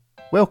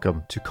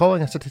Welcome to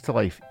Calling a City to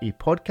Life, a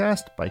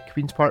podcast by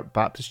Queen's Park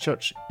Baptist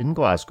Church in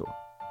Glasgow.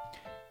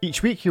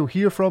 Each week you'll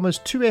hear from us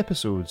 2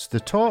 episodes,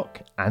 The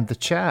Talk and The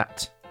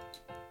Chat.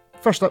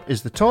 First up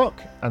is The Talk,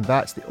 and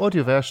that's the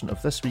audio version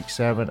of this week's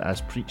sermon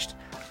as preached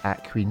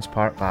at Queen's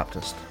Park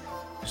Baptist.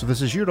 So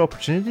this is your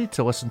opportunity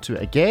to listen to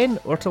it again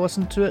or to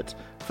listen to it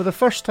for the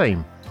first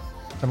time.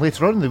 And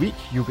later on in the week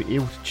you'll be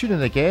able to tune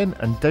in again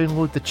and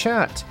download The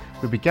Chat,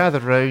 where we gather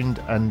round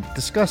and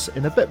discuss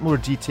in a bit more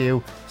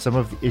detail some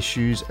of the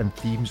issues and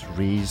themes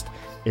raised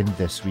in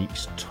this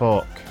week's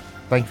talk.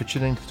 Thank you for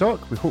tuning in to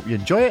Talk. We hope you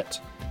enjoy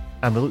it,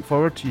 and we look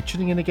forward to you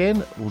tuning in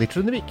again later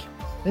in the week.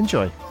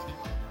 Enjoy.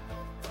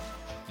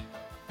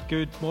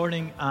 Good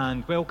morning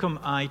and welcome.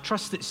 I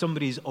trust that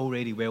somebody's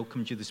already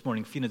welcomed you this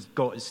morning. Fiona's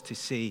got us to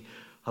say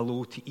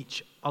hello to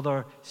each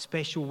other.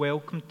 Special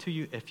welcome to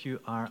you if you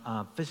are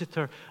a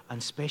visitor,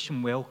 and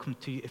special welcome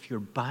to you if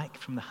you're back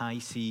from the high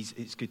seas.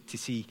 It's good to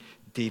see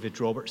David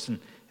Robertson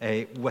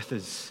with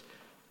us.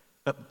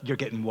 You're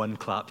getting one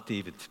clap,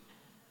 David.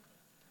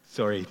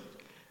 Sorry.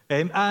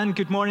 And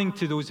good morning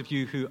to those of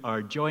you who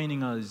are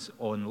joining us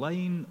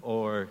online,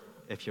 or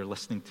if you're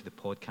listening to the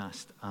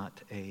podcast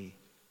at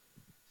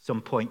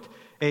some point.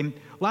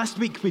 Last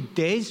week with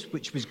Des,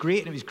 which was great,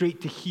 and it was great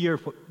to hear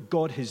what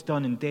God has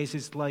done in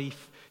Des's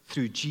life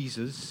through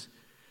Jesus,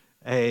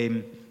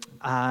 and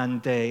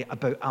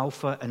about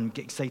Alpha, and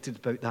get excited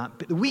about that.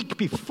 But the week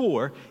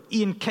before,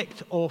 Ian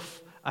kicked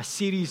off a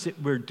series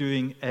that we're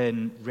doing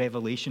in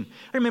Revelation.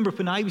 I remember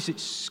when I was at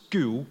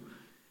school,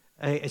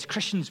 as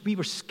Christians, we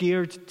were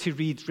scared to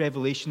read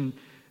Revelation.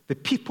 The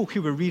people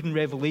who were reading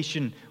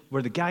Revelation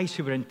were the guys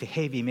who were into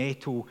heavy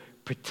metal,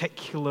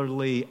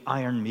 particularly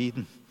Iron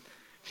Maiden.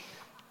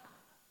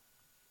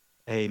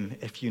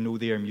 If you know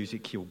their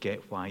music, you'll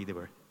get why they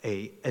were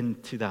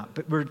into that.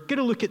 But we're going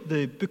to look at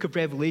the book of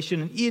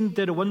Revelation, and Ian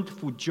did a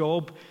wonderful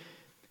job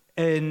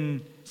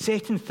in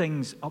setting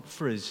things up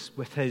for us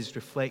with his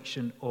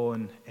reflection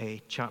on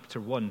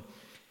chapter 1.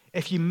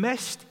 If you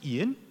missed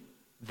Ian,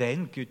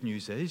 then good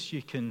news is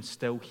you can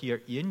still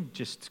hear Ian.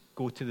 Just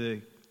go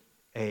to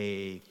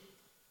the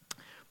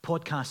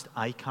podcast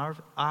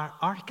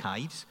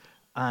archives,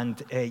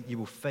 and you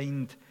will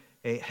find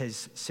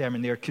his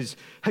sermon there, because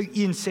how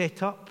Ian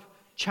set up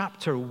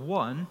chapter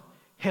 1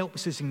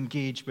 helps us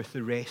engage with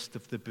the rest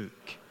of the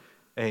book.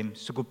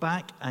 So go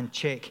back and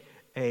check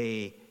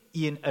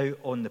Ian out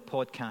on the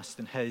podcast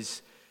and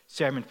his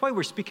sermon. While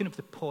we're speaking of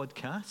the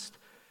podcast,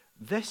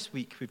 this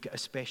week we've got a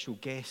special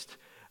guest.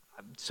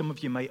 Some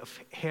of you might have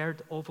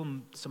heard of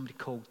him, somebody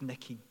called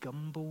Nicky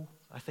Gumbel,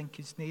 I think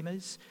his name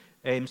is.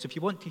 So if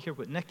you want to hear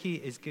what Nicky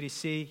is going to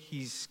say,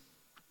 he's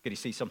going to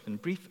say something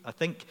brief, I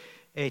think,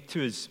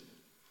 to us.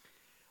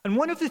 And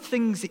one of the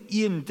things that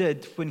Ian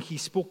did when he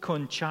spoke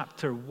on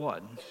chapter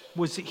 1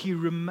 was that he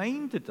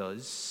reminded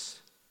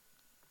us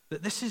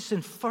that this is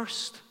in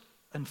first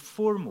and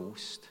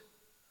foremost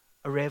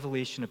a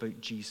revelation about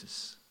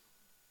Jesus.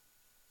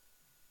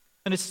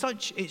 And as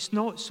such, it's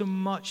not so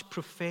much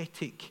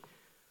prophetic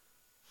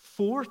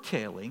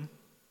foretelling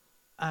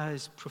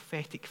as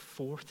prophetic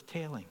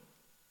forthtelling.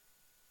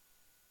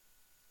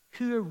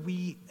 Who are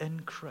we in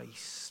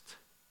Christ?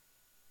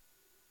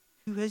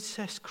 Who is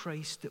this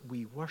Christ that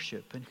we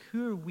worship? And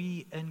who are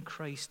we in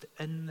Christ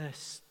in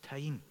this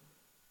time?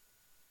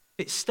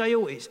 Its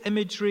style, its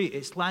imagery,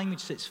 its language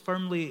sits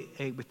firmly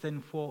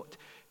within what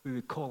we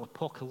would call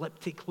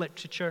apocalyptic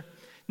literature.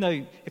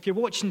 Now, if you're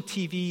watching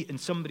TV and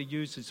somebody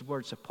uses the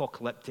words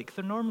apocalyptic,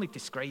 they're normally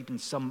describing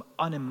some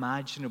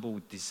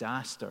unimaginable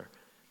disaster,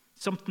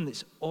 something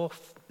that's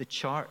off the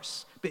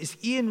charts. But as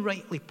Ian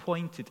rightly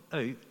pointed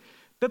out,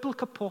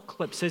 biblical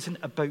apocalypse isn't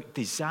about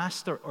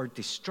disaster or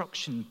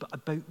destruction, but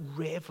about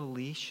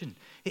revelation.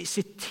 It's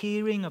the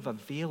tearing of a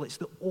veil. It's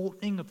the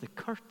opening of the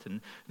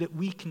curtain that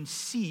we can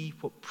see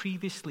what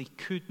previously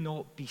could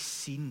not be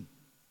seen.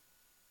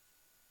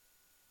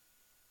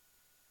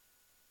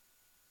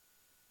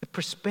 The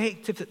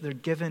perspective that they're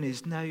given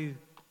is now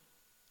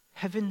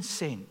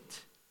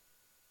heaven-sent.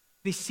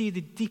 They see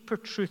the deeper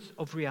truth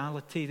of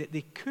reality that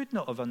they could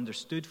not have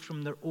understood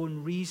from their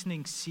own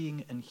reasoning,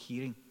 seeing, and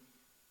hearing.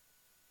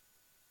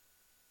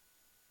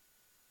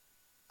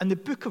 And the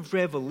book of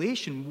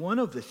Revelation, one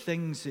of the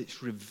things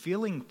it's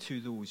revealing to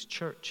those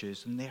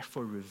churches, and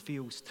therefore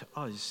reveals to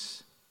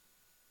us,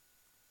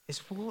 is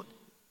what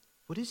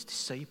does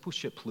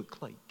discipleship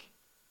look like?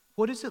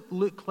 What does it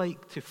look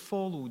like to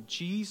follow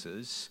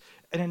Jesus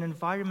in an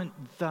environment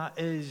that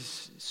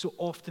is so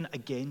often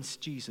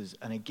against Jesus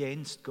and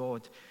against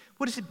God?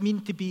 What does it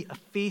mean to be a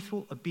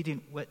faithful,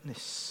 obedient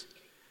witness?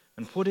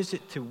 And what does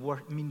it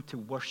mean to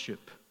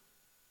worship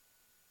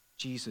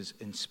Jesus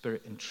in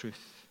spirit and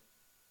truth?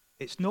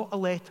 It's not a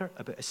letter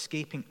about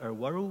escaping our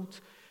world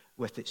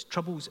with its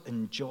troubles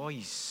and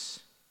joys,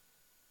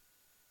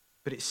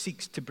 but it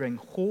seeks to bring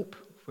hope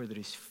where there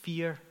is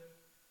fear,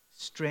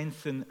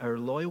 strengthen our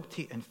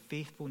loyalty and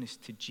faithfulness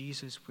to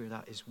Jesus where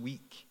that is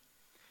weak,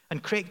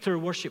 and correct our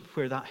worship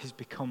where that has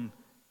become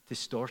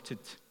distorted.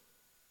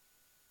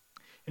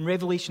 In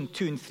Revelation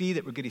 2 and 3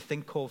 that we're going to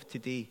think of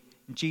today,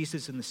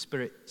 Jesus in the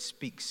Spirit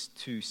speaks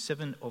to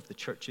 7 of the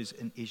churches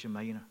in Asia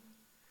Minor.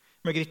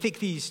 We're going to take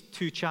these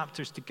 2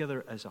 chapters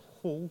together as a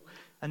whole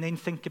and then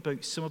think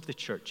about some of the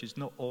churches,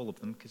 not all of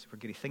them, because if we're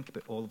going to think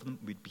about all of them,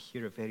 we'd be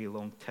here a very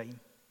long time.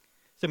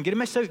 So I'm going to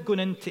miss out going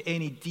into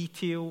any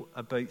detail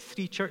about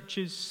 3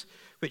 churches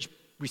which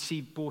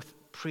receive both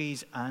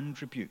praise and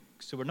rebuke.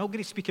 So we're not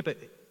going to speak about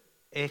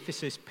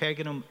Ephesus,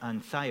 Pergamum,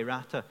 and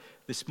Thyatira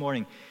this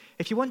morning.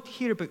 If you want to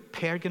hear about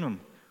Pergamum,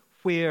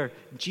 where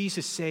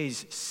Jesus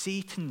says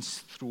Satan's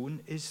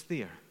throne is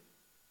there,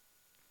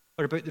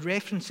 or about the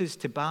references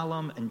to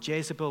Balaam and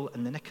Jezebel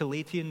and the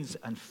Nicolaitans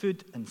and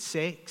food and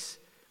sex,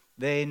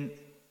 then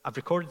I've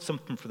recorded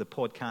something for the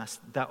podcast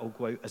that will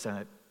go out as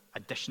an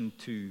addition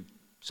to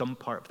some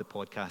part of the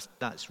podcast.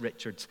 That's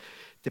Richard's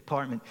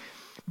department.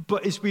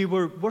 But as we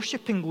were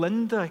worshipping,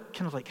 Linda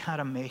kind of like had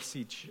a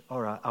message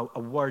or a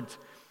word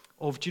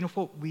of, do you know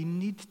what? We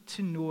need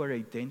to know our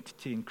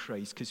identity in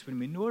Christ, because when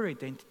we know our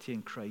identity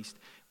in Christ,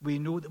 we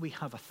know that we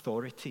have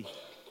authority.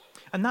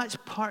 And that's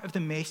part of the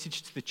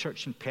message to the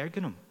church in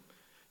Pergamum.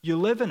 You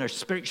live in a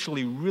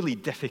spiritually really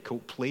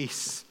difficult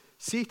place.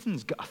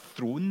 Satan's got a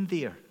throne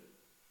there.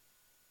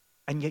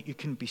 And yet you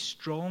can be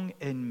strong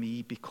in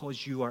me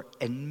because you are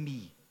in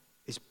me,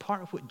 is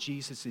part of what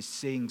Jesus is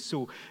saying.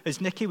 So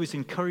as Nikki was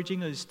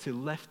encouraging us to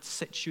lift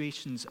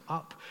situations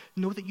up,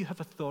 know that you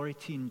have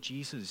authority in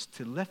Jesus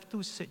to lift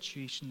those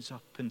situations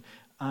up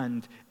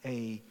and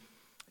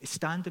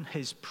stand in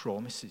his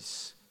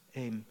promises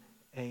in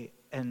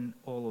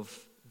all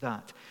of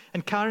that.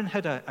 And Karen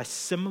had a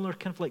similar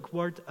kind of like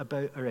word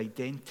about our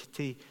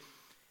identity.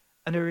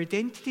 And our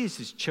identity is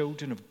as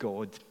children of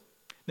God.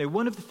 Now,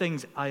 one of the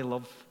things I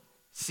love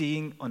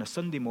seeing on a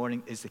Sunday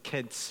morning is the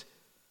kids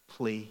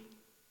play.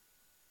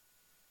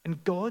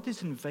 And God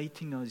is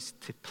inviting us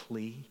to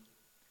play,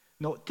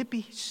 not to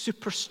be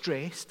super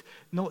stressed,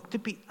 not to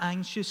be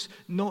anxious,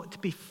 not to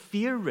be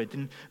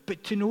fear-ridden,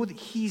 but to know that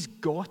he's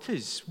got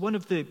us. One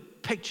of the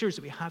pictures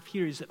that we have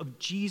here is of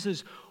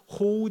Jesus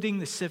holding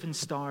the 7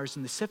 stars,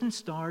 and the 7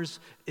 stars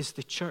is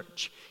the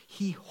church.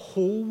 He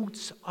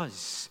holds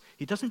us.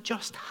 He doesn't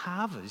just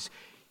have us,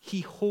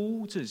 he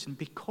holds us. And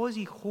because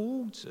he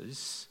holds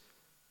us,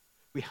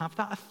 we have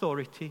that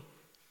authority,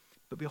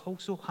 but we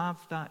also have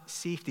that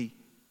safety.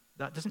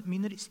 That doesn't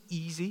mean that it's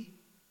easy,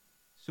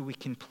 so we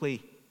can play.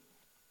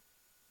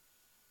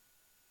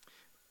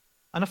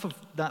 Enough of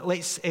that.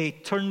 Let's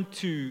turn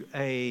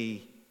to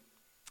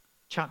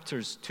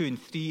chapters 2 and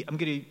 3. I'm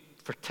going to,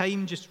 for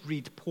time, just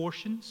read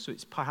portions, so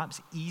it's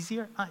perhaps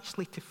easier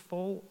actually to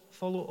follow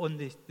on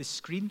the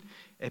screen.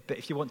 But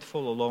if you want to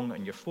follow along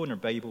on your phone or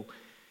Bible,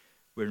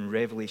 we're in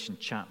Revelation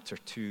chapter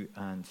 2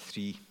 and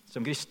 3. So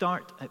I'm going to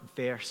start at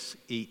verse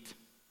 8.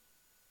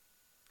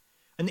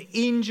 And the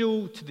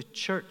angel to the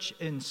church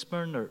in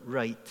Smyrna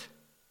write,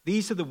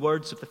 these are the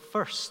words of the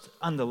first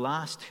and the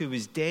last who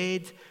was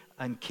dead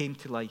and came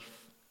to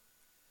life.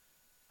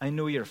 I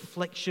know your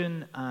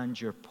affliction and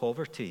your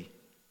poverty,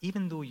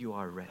 even though you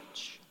are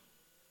rich.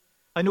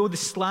 I know the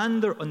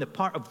slander on the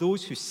part of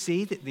those who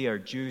say that they are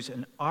Jews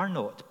and are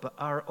not, but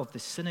are of the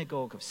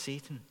synagogue of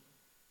Satan.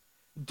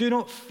 Do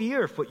not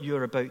fear what you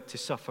are about to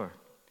suffer.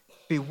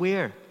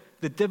 Beware,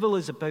 the devil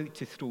is about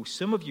to throw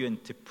some of you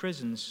into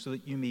prison so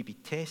that you may be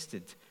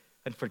tested,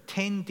 and for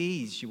 10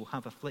 days you will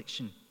have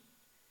affliction.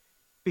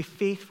 Be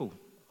faithful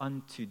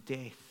unto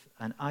death,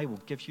 and I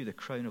will give you the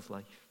crown of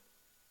life.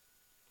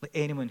 Let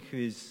anyone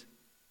who has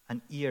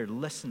an ear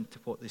listen to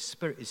what the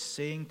Spirit is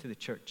saying to the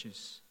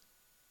churches.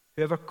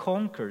 Whoever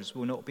conquers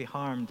will not be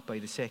harmed by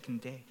the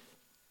second death.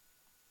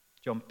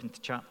 Jump into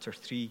chapter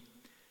 3.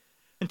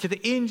 And to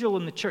the angel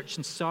in the church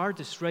in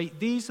Sardis write,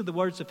 these are the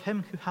words of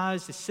him who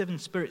has the 7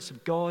 spirits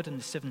of God and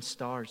the 7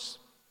 stars.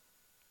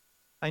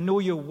 I know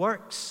your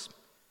works.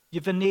 You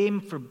have a name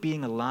for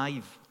being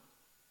alive,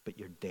 but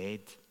you're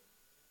dead.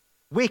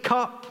 Wake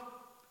up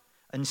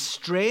and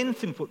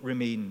strengthen what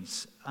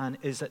remains and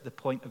is at the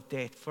point of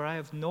death, for I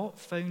have not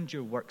found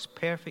your works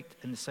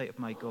perfect in the sight of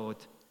my God.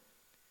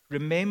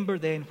 Remember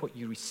then what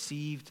you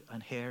received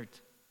and heard.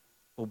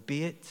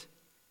 Obey it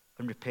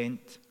and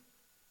repent.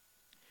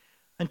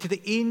 And to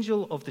the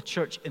angel of the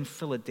church in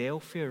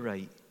Philadelphia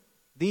write,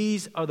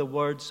 these are the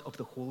words of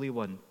the Holy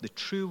One, the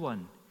true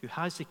one, who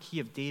has the key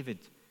of David,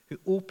 who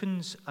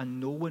opens and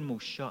no one will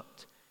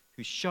shut,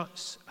 who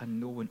shuts and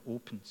no one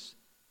opens.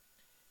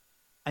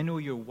 I know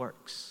your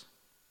works.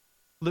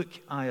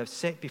 Look, I have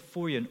set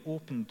before you an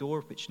open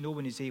door which no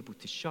one is able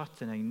to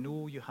shut, and I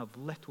know you have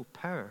little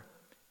power,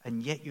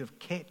 and yet you have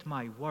kept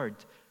my word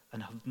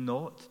and have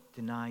not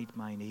denied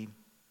my name.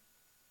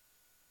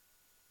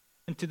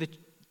 And to the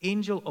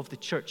angel of the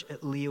church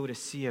at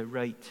Laodicea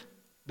write,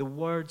 the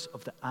words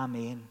of the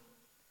Amen,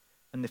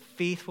 and the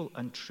faithful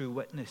and true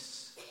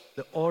witness,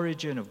 the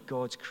origin of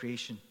God's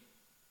creation.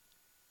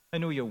 I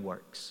know your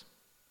works.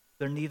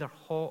 They're neither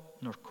hot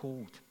nor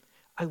cold.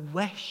 I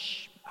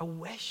wish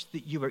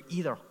that you were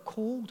either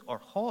cold or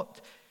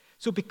hot.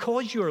 So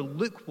because you are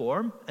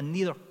lukewarm and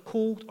neither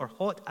cold or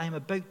hot, I am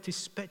about to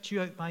spit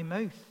you out my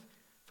mouth.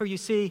 For you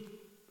say,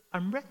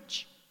 I'm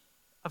rich,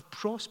 I've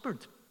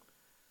prospered,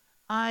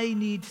 I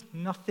need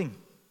nothing.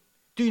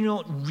 Do you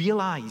not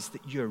realize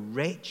that you're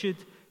wretched,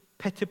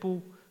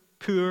 pitiable,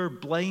 poor,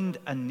 blind,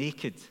 and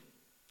naked?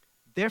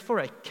 Therefore,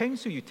 I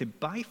counsel you to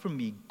buy from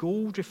me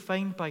gold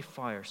refined by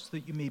fire, so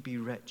that you may be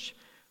rich,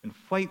 and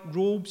white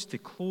robes to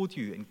clothe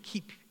you and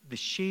keep the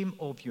shame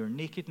of your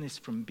nakedness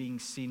from being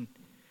seen,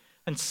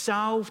 and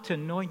salve to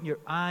anoint your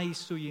eyes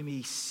so you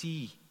may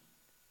see.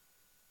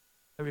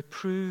 I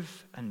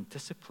reprove and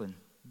discipline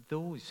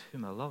those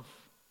whom I love.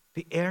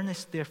 Be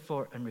earnest,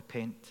 therefore, and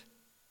repent.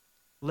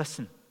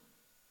 Listen,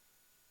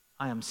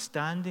 I am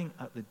standing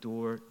at the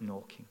door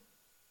knocking.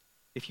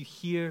 If you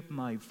hear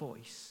my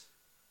voice,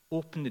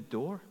 open the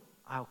door.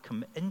 I'll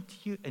come into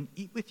you and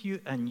eat with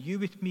you, and you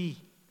with me.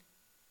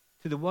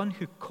 To the one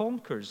who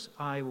conquers,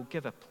 I will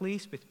give a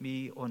place with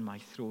me on my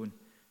throne,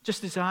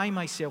 just as I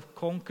myself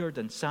conquered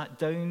and sat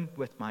down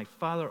with my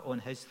Father on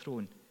his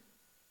throne.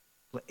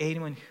 Let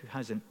anyone who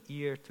has an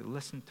ear to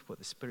listen to what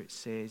the Spirit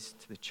says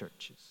to the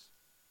churches.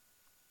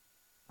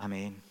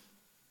 Amen.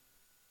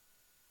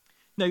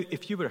 Now,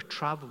 if you were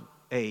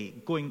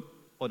going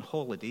on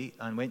holiday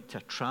and went to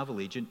a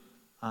travel agent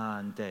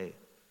and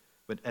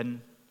went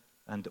in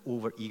and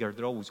over-eager,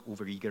 they're always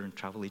over-eager in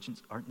travel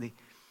agents, aren't they?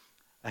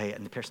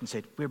 And the person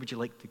said, where would you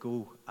like to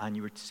go? And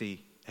you were to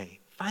say,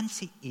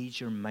 fancy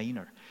Asia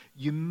Minor.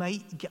 You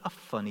might get a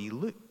funny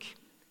look.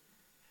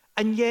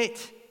 And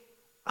yet,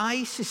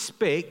 I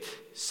suspect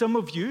some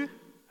of you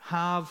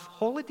have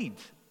holidayed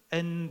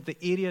in the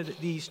area that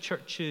these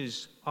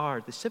churches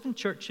are. The 7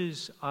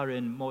 churches are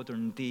in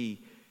modern-day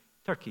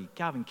Turkey.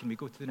 Gavin, can we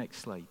go to the next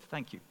slide?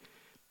 Thank you.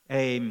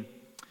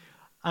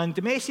 And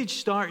the message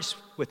starts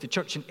with the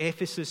church in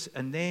Ephesus,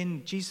 and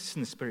then Jesus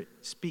and the Spirit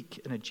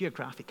speak in a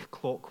geographic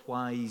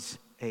clockwise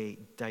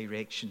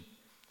direction.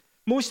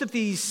 Most of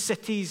these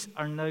cities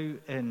are now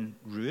in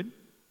ruin.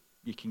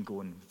 You can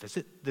go and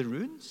visit the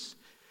ruins.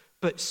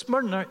 But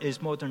Smyrna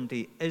is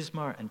modern-day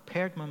Izmir, and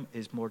Pergamum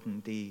is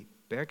modern-day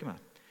Bergama.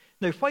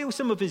 Now, while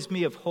some of us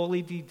may have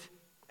holidayed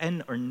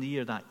in or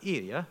near that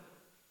area,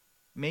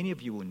 many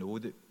of you will know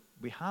that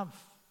we have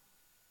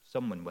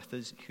someone with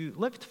us who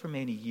lived for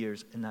many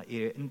years in that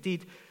area.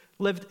 Indeed,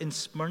 lived in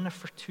Smyrna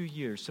for 2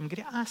 years. So I'm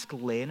going to ask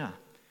Lena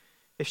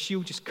if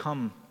she'll just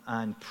come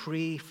and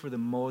pray for the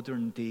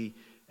modern-day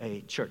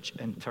church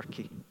in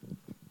Turkey.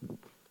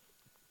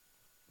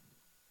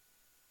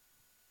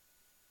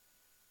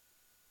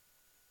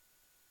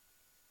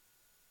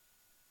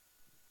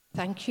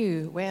 Thank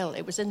you. Well,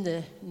 it was in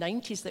the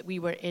 90s that we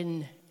were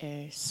in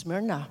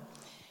Smyrna,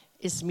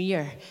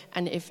 Izmir.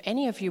 And if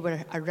any of you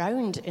were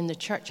around in the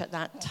church at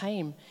that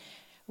time,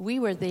 we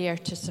were there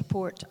to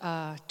support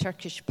a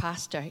Turkish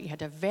pastor. He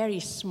had a very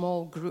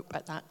small group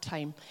at that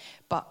time,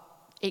 but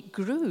it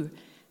grew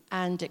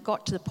and it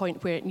got to the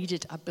point where it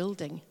needed a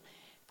building.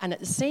 And at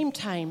the same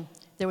time,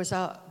 there was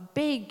a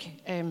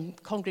big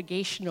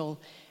congregational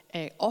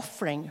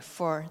offering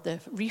for the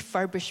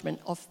refurbishment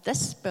of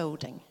this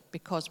building,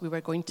 because we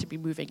were going to be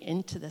moving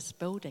into this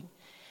building.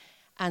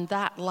 And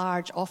that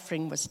large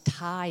offering was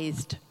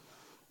tithed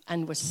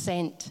and was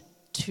sent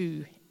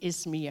to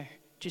Izmir,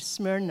 to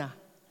Smyrna,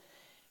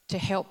 to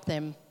help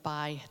them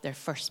buy their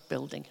first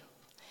building.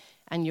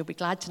 And you'll be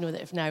glad to know that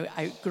they've now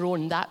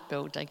outgrown that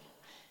building,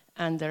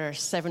 and there are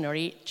 7 or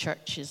 8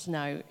 churches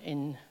now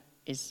in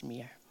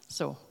Izmir.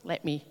 So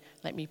let me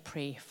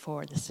pray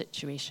for the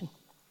situation.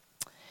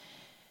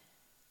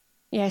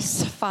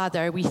 Yes,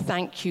 Father, we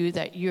thank you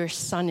that your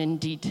Son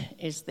indeed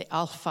is the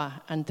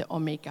Alpha and the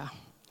Omega,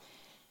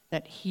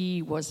 that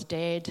he was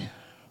dead,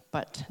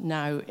 but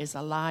now is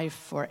alive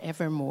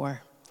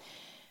forevermore.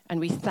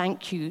 And we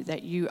thank you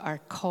that you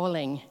are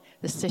calling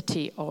the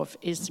city of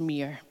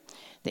Izmir,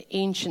 the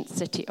ancient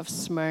city of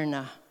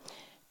Smyrna,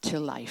 to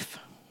life.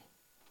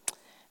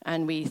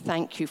 And we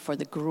thank you for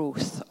the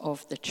growth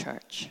of the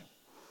church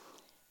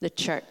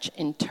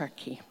in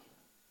Turkey.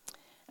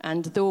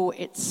 And though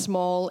it's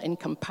small in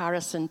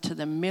comparison to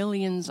the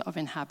millions of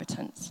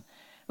inhabitants,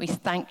 we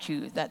thank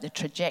you that the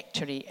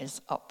trajectory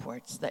is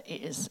upwards, that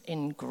it is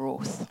in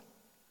growth.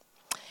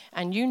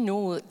 And you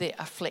know the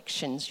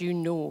afflictions, you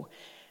know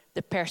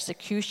the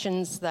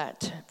persecutions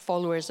that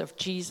followers of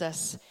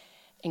Jesus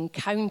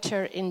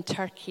encounter in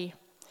Turkey,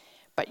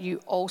 but you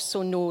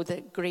also know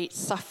the great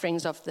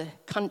sufferings of the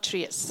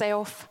country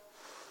itself,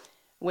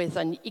 with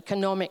an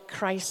economic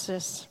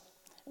crisis,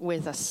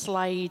 with a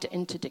slide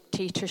into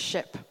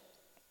dictatorship,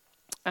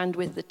 and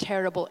with the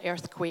terrible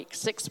earthquake.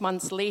 6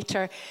 months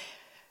later,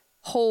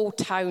 whole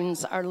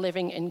towns are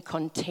living in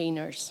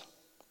containers.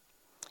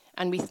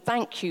 And we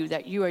thank you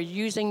that you are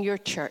using your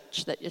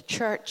church, that the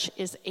church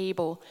is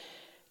able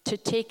to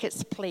take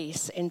its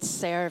place in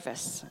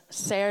service,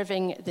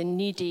 serving the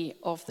needy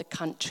of the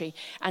country.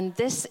 And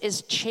this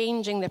is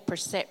changing the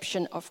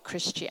perception of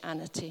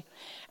Christianity.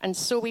 And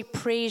so we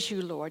praise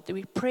you, Lord.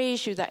 We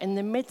praise you that in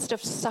the midst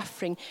of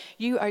suffering,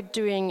 you are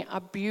doing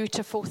a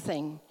beautiful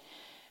thing.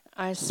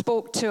 I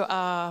spoke to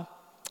a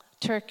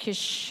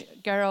Turkish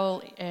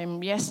girl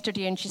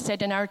yesterday, and she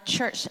said, in our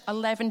church,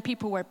 11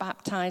 people were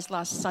baptized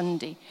last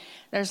Sunday.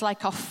 There's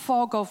like a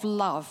fog of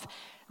love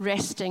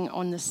resting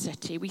on the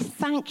city. We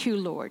thank you,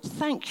 Lord.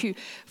 Thank you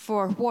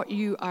for what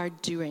you are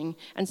doing.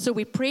 And so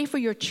we pray for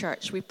your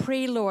church. We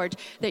pray, Lord,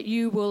 that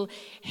you will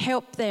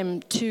help them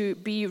to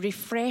be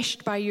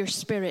refreshed by your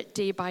Spirit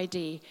day by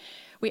day.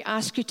 We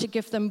ask you to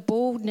give them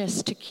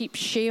boldness to keep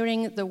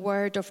sharing the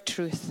word of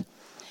truth.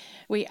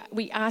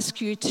 We ask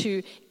you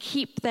to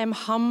keep them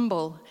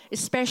humble,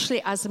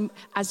 especially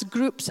as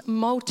groups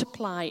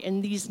multiply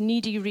in these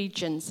needy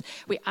regions.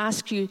 We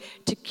ask you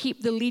to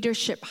keep the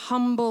leadership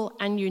humble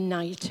and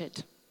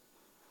united,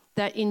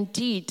 that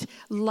indeed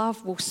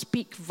love will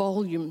speak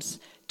volumes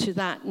to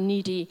that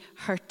needy,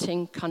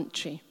 hurting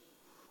country.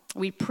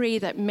 We pray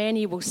that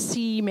many will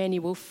see, many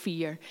will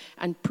fear,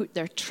 and put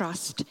their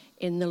trust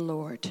in the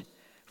Lord.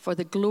 For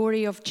the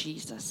glory of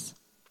Jesus.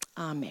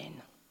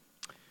 Amen.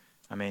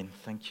 Amen.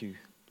 Thank you,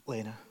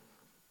 Lena.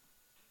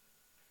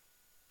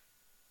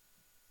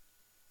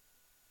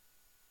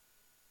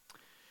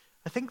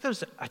 I think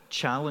there's a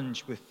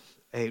challenge with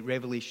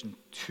Revelation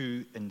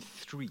 2 and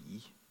 3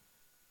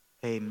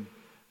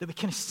 that we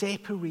kind of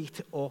separate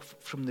it off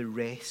from the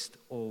rest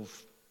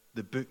of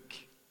the book.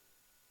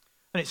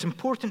 And it's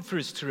important for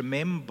us to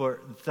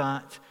remember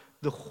that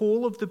the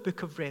whole of the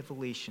book of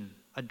Revelation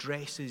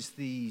addresses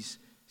these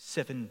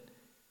 7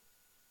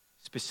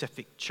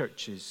 specific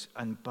churches,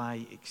 and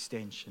by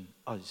extension,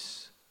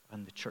 us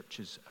and the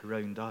churches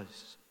around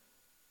us.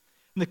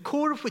 And the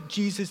core of what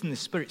Jesus and the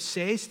Spirit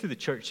says to the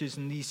churches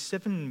in these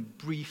 7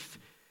 brief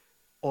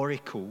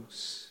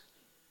oracles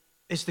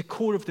is the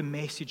core of the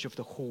message of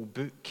the whole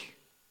book.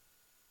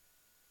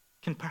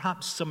 Can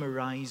perhaps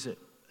summarize it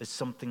as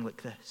something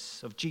like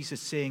this, of Jesus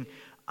saying,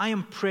 I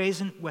am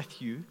present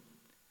with you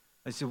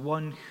as the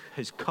one who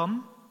has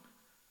come,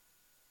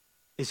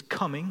 is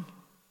coming,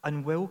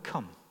 and will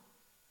come.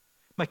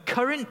 My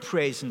current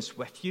presence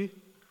with you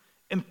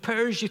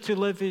empowers you to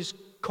live as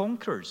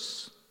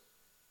conquerors.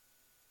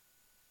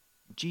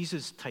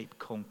 Jesus-type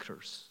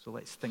conquerors. So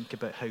let's think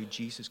about how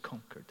Jesus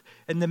conquered.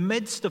 In the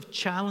midst of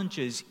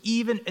challenges,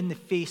 even in the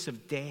face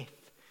of death,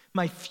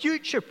 my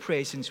future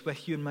presence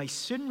with you and my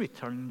soon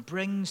return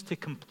brings to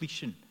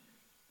completion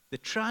the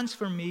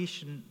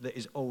transformation that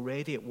is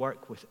already at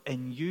work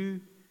within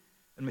you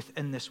and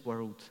within this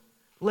world.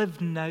 Live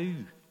now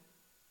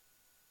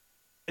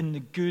in the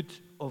good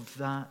of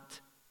that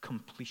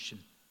completion.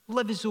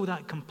 Live as though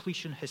that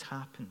completion has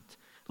happened.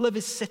 Live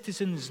as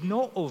citizens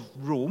not of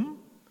Rome,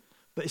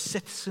 but as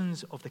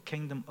citizens of the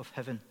kingdom of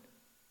heaven.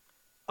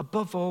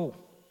 Above all,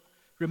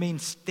 remain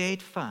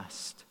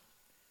steadfast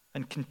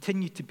and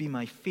continue to be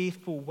my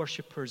faithful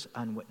worshippers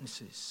and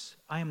witnesses.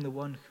 I am the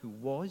one who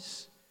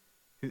was,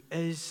 who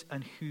is,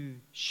 and who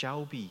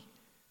shall be.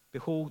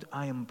 Behold,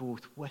 I am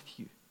both with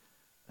you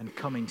and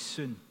coming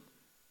soon.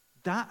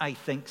 That, I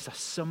think, is a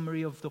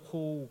summary of the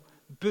whole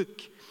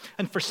book.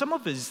 And for some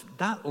of us,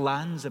 that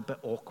lands a bit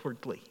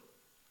awkwardly.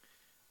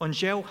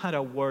 Angel had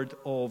a word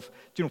of,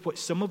 what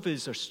some of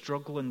us are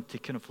struggling to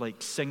kind of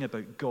like sing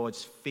about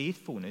God's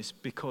faithfulness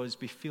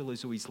because we feel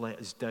as though he's let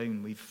us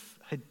down. We've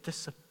had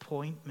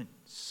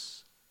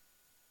disappointments.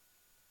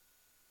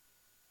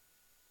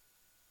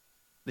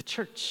 The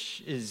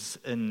church is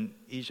in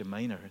Asia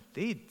Minor.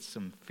 They had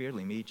some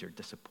fairly major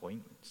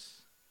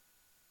disappointments.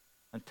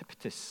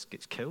 Antipater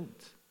gets killed.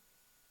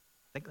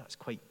 I think that's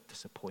quite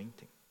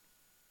disappointing.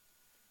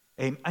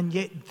 And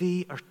yet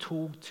they are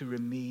told to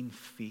remain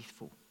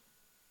faithful.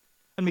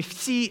 And we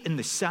see in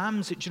the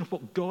Psalms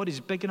that, God is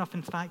big enough.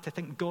 In fact, I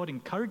think God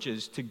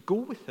encourages to go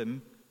with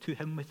him, to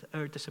him with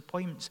our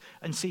disappointments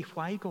and say,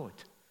 why, God?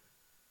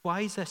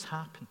 Why has this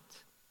happened?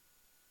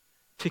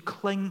 To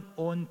cling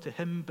on to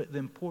him, but the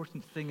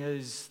important thing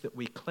is that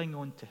we cling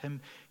on to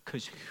him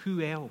because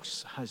who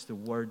else has the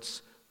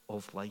words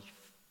of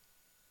life?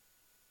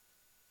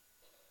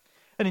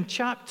 And in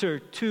chapter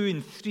 2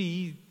 and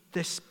 3,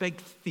 this big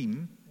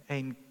theme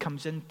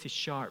comes into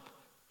sharp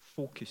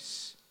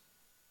focus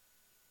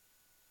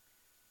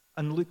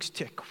and looks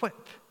to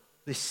equip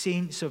the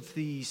saints of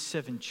these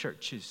 7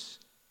 churches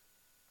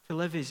to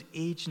live as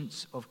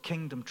agents of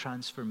kingdom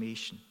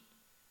transformation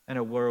in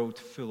a world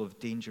full of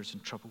dangers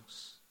and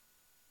troubles.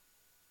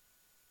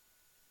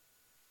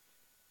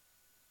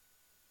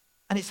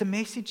 And it's a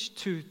message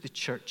to the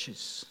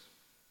churches.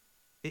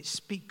 It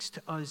speaks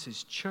to us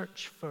as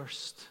church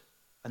first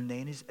and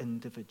then as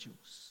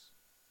individuals.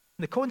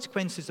 And the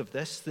consequences of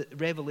this, that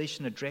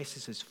Revelation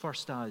addresses us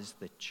first as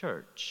the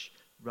church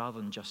rather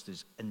than just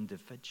as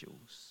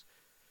individuals,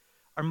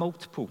 are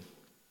multiple.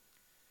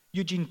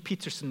 Eugene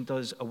Peterson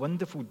does a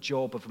wonderful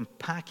job of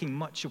unpacking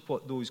much of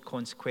what those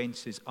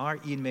consequences are.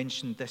 Ian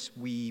mentioned this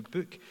wee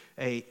book,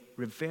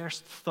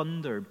 Reversed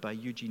Thunder by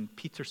Eugene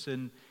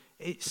Peterson.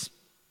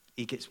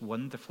 He gets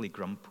wonderfully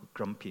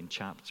grumpy in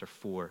chapter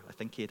 4. I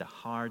think he had a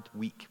hard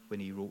week when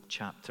he wrote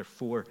chapter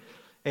 4.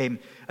 And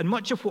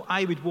much of what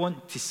I would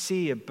want to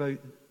say about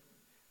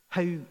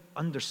how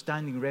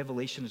understanding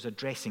Revelation is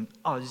addressing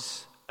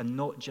us and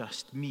not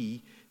just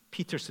me,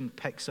 Peterson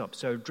picks up.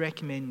 So I would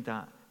recommend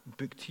that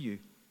book to you.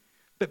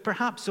 But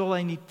perhaps all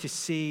I need to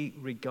say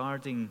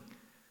regarding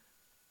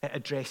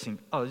addressing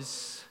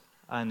us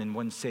and in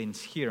one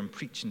sense here I'm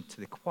preaching to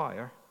the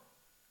choir,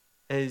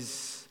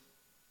 is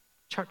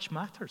church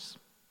matters.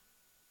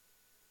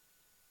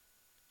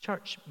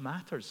 Church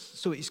matters.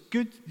 So it's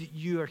good that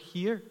you are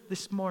here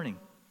this morning.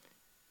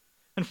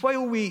 And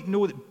while we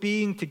know that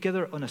being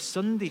together on a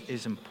Sunday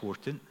is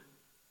important,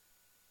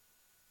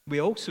 we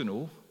also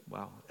know,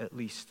 well, at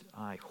least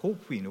I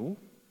hope we know,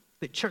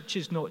 that church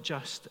is not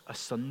just a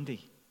Sunday.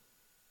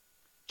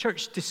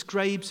 Church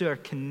describes our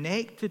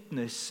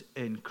connectedness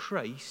in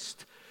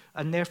Christ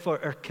and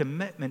therefore our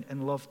commitment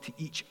and love to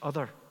each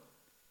other.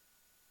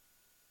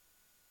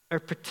 Our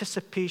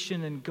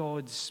participation in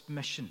God's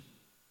mission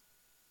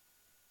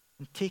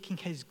and taking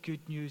his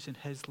good news and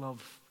his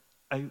love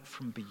out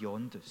from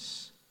beyond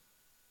us.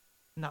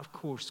 And that, of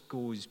course,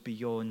 goes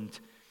beyond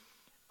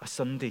a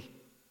Sunday.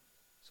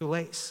 So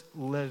let's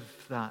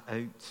live that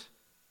out.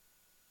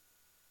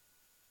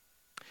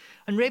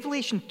 And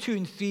Revelation 2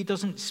 and 3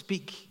 doesn't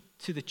speak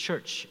to the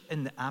church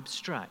in the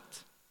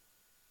abstract.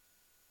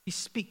 He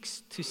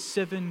speaks to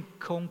 7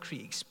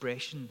 concrete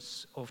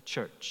expressions of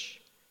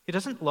church. He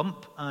doesn't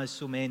lump, as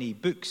so many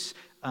books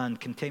and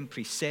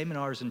contemporary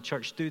seminars in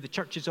church do, the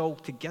churches all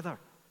together.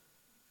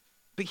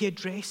 But he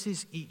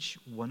addresses each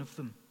one of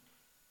them.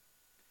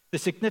 The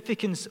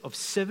significance of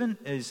 7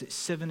 is that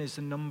 7 is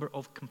the number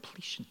of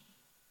completion.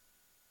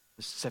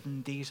 The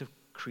 7 days of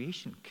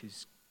creation,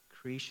 because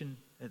creation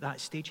at that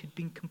stage had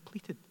been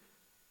completed.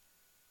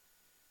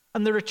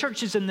 And there are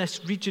churches in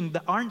this region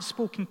that aren't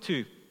spoken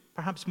to,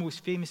 perhaps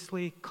most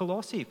famously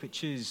Colossae,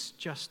 which is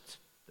just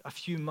a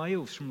few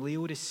miles from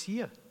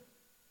Laodicea.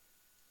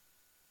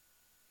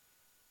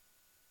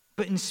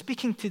 But in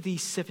speaking to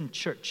these 7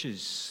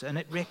 churches and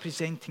it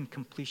representing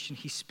completion,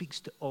 he speaks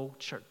to all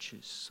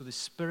churches. So the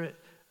Spirit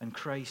and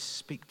Christ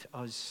speak to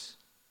us.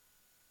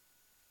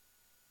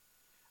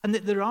 And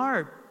that there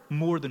are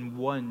more than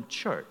one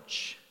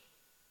church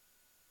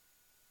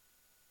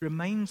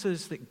reminds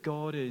us that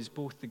God is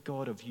both the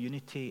God of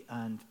unity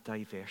and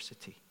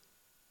diversity.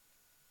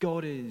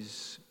 God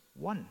is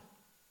one.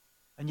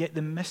 And yet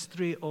the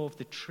mystery of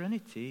the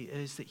Trinity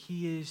is that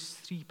he is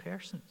 3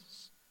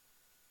 persons.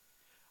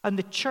 And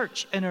the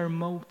church in our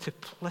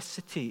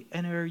multiplicity,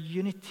 in our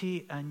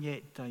unity and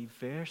yet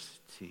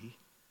diversity,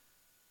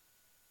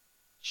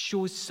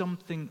 shows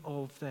something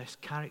of this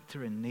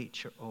character and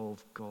nature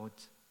of God.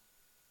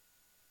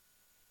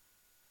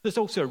 There's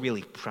also a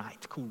really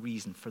practical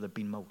reason for there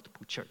being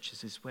multiple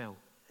churches as well,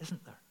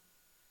 isn't there?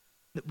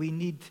 That we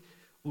need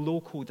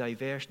local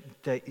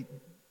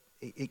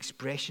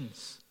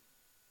expressions.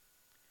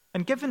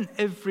 And given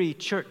every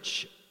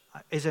church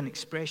is an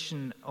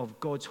expression of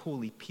God's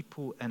holy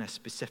people in a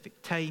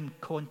specific time,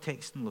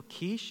 context, and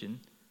location,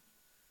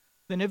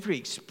 then every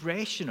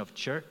expression of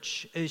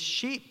church is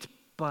shaped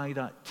by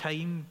that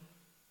time,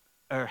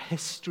 our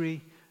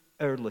history,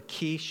 our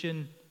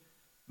location,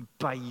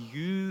 by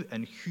you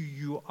and who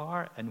you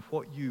are and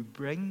what you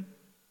bring.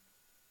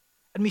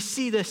 And we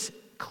see this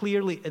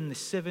clearly in the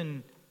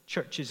 7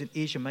 churches in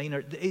Asia Minor.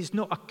 It is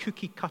not a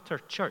cookie-cutter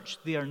church.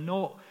 They are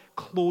not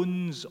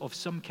clones of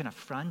some kind of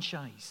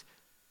franchise.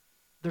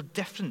 They're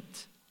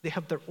different. They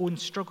have their own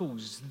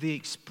struggles. They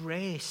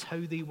express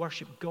how they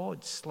worship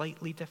God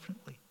slightly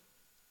differently.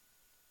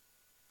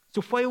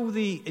 So while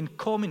they in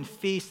common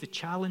face the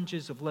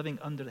challenges of living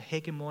under the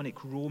hegemonic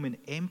Roman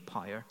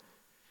Empire,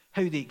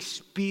 how they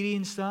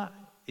experience that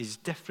is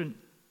different,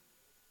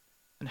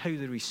 and how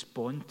they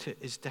respond to it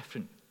is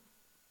different.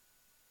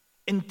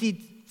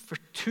 Indeed, for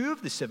 2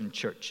 of the 7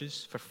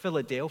 churches, for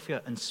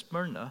Philadelphia and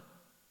Smyrna,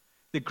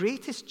 the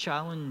greatest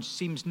challenge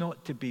seems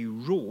not to be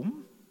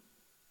Rome,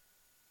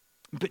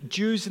 but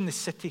Jews in the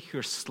city who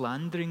are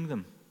slandering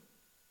them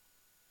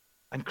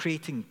and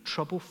creating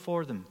trouble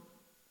for them.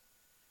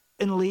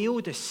 In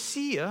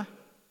Laodicea,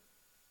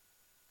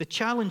 the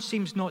challenge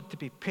seems not to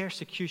be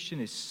persecution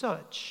as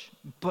such,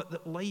 but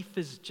that life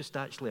is just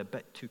actually a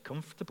bit too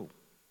comfortable.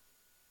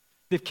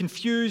 They've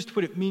confused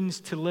what it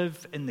means to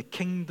live in the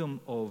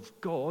kingdom of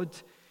God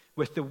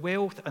with the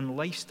wealth and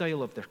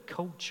lifestyle of their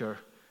culture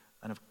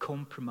and have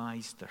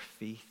compromised their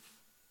faith.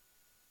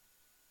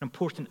 An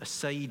important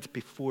aside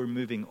before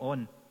moving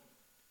on.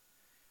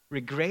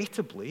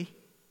 Regrettably,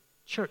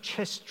 church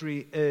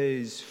history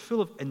is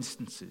full of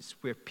instances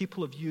where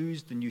people have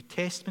used the New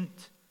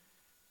Testament,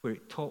 where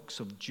it talks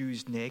of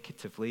Jews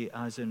negatively,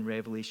 as in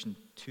Revelation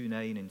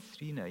 2:9 and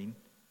 3:9,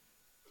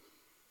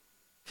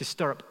 to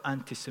stir up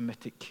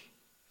anti-Semitic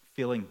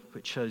feeling,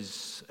 which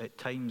has at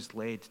times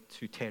led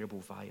to terrible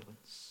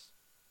violence.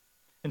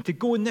 And to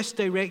go in this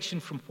direction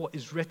from what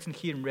is written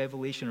here in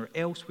Revelation or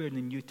elsewhere in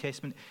the New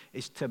Testament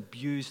is to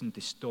abuse and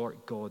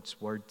distort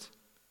God's word.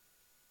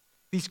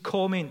 These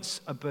comments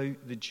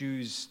about the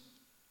Jews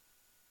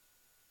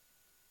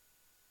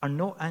are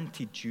not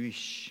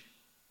anti-Jewish,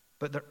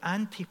 but they're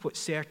anti what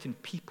certain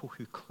people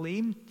who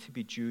claim to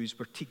be Jews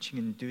were teaching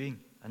and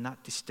doing, and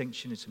that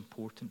distinction is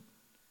important.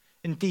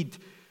 Indeed,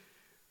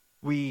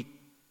 we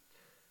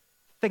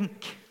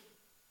think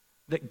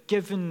that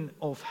given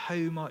of how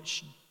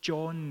much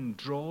John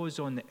draws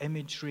on the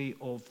imagery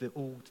of the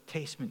Old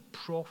Testament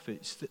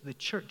prophets, that the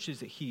churches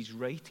that he's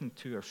writing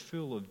to are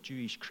full of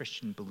Jewish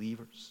Christian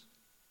believers.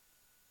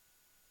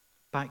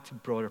 Back to the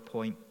broader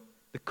point,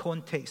 the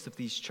context of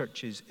these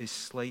churches is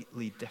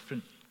slightly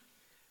different.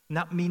 And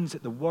that means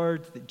that the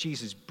word that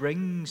Jesus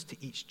brings to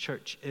each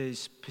church is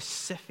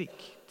specific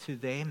to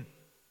them.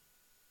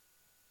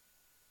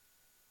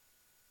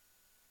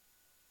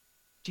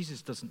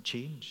 Jesus doesn't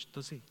change,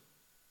 does he?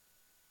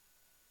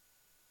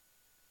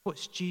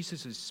 What's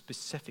Jesus'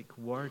 specific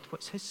word?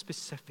 What's his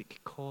specific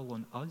call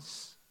on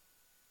us?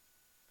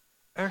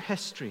 Our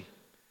history,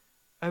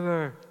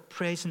 our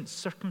present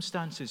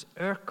circumstances,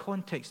 our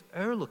context,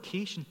 our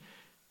location.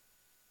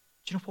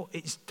 Do you know what?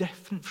 It's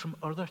different from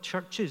other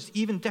churches,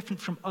 even different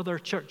from other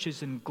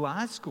churches in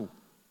Glasgow.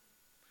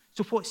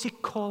 So what's he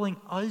calling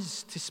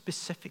us to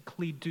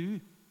specifically do?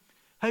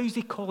 How is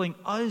he calling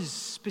us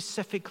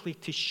specifically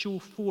to show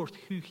forth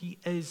who he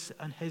is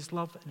and his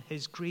love and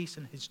his grace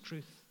and his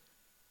truth?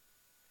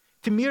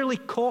 To merely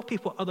copy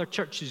what other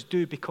churches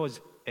do because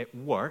it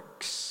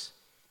works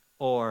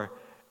or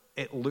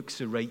it looks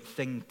the right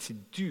thing to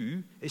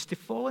do is to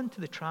fall into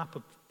the trap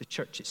of the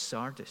church at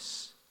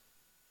Sardis,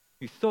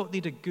 who thought they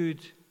had a good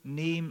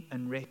name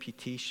and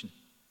reputation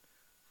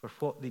for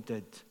what they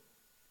did.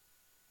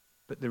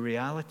 But the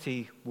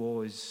reality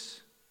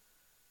was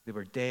they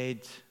were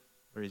dead,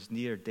 or as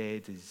near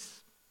dead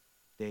as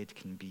dead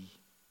can be.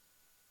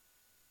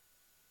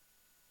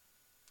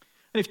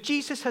 And if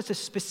Jesus has a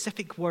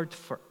specific word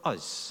for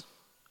us,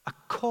 a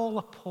call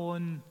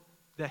upon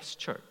this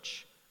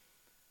church,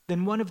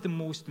 then one of the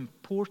most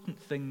important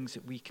things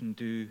that we can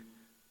do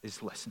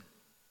is listen.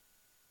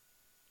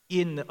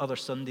 Ian, the other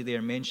Sunday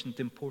there, mentioned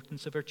the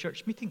importance of our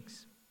church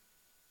meetings.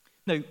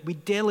 Now, we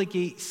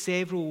delegate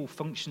several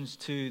functions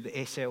to the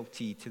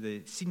SLT, to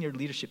the senior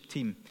leadership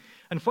team.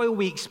 And while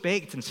we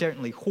expect and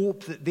certainly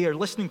hope that they are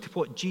listening to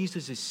what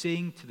Jesus is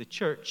saying to the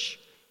church,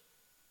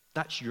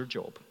 that's your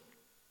job.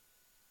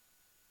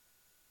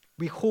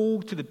 We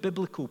hold to the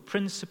biblical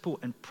principle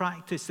and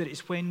practice that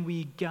it's when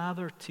we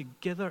gather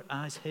together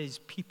as his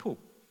people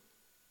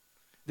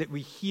that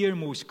we hear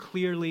most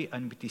clearly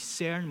and we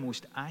discern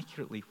most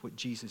accurately what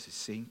Jesus is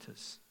saying to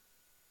us.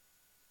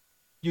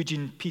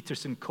 Eugene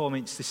Peterson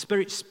comments, "The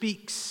Spirit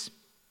speaks,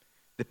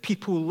 the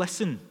people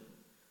listen.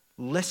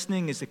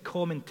 Listening is the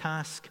common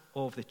task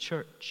of the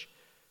church.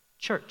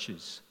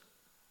 Churches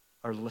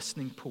are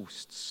listening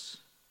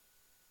posts."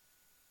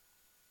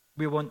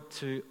 We want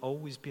to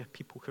always be a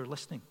people who are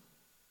listening.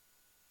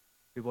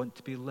 We want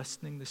to be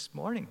listening this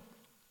morning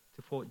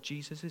to what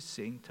Jesus is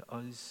saying to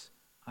us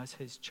as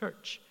his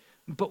church.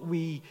 But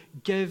we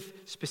give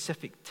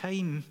specific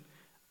time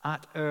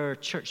at our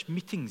church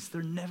meetings.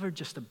 They're never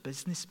just a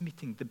business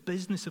meeting. The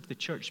business of the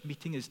church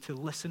meeting is to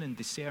listen and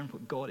discern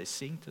what God is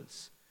saying to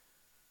us.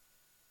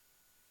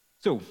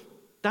 So,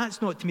 that's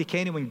not to make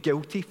anyone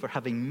guilty for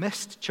having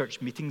missed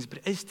church meetings, but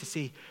it is to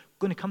say, I'm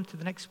going to come to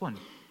the next one,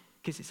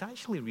 because it's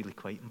actually really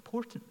quite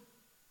important.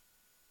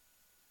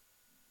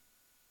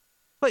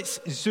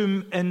 Let's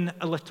zoom in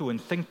a little and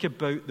think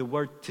about the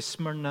word to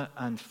Smyrna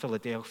and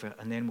Philadelphia,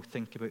 and then we'll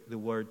think about the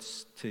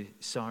words to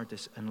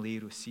Sardis and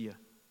Laodicea.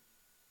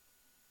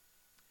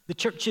 The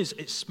churches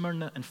at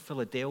Smyrna and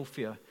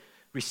Philadelphia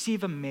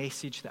receive a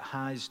message that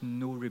has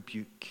no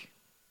rebuke.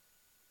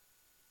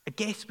 I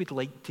guess we'd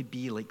like to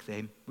be like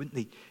them, wouldn't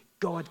they?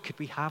 God, could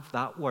we have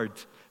that word,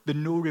 the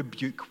no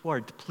rebuke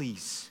word,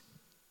 please?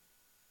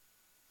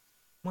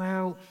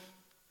 Well,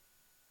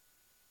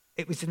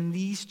 it was in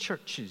these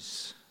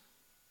churches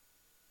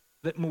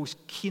that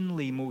most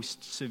keenly,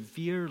 most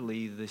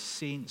severely, the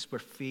saints were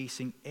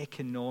facing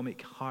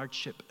economic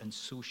hardship and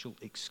social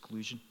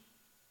exclusion.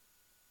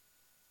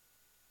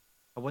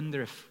 I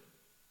wonder if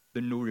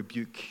the no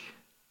rebuke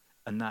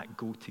and that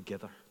go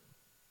together.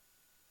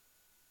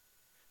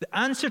 The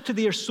answer to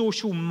their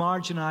social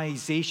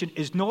marginalization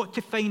is not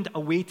to find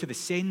a way to the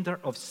center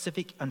of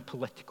civic and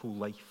political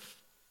life.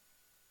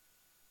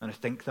 And I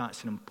think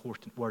that's an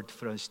important word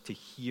for us to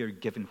hear,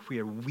 given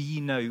where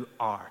we now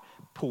are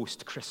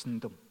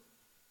post-Christendom.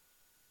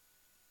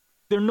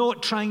 They're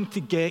not trying to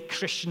get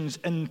Christians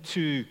in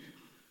to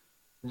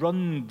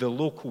run the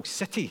local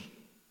city.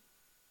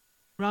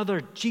 Rather,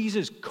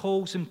 Jesus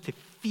calls them to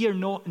fear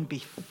not and be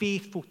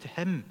faithful to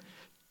him.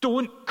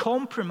 Don't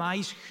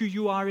compromise who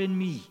you are in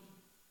me.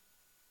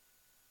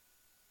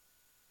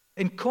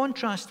 In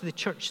contrast to the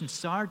church in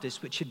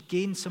Sardis, which had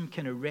gained some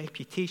kind of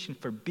reputation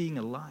for being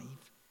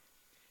alive,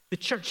 the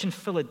church in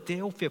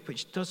Philadelphia,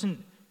 which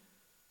doesn't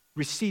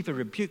receive a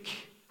rebuke,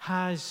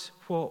 has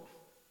what?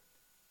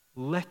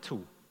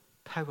 Little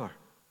power.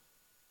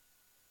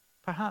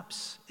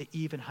 Perhaps it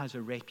even has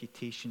a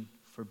reputation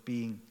for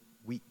being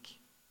weak.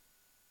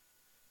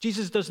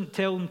 Jesus doesn't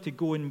tell them to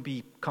go and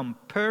become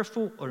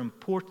powerful or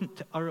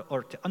important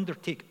or to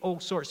undertake all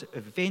sorts of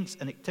events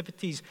and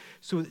activities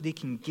so that they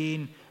can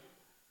gain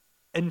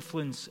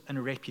influence and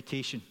a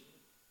reputation.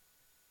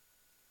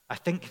 I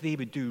think they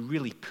would do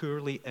really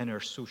poorly in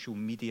our social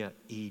media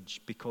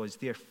age because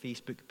their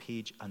Facebook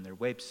page and their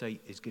website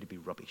is going to be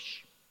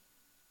rubbish.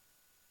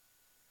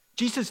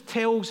 Jesus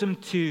tells them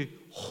to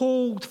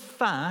hold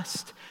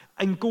fast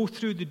and go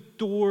through the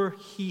door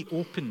he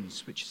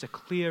opens, which is a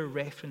clear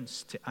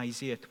reference to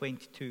Isaiah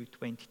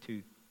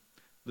 22:22.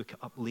 Look it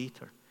up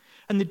later.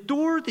 And the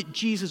door that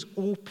Jesus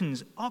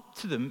opens up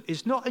to them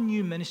is not a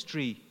new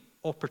ministry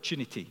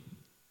opportunity.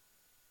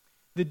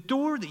 The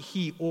door that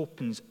he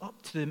opens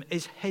up to them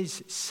is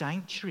his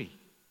sanctuary.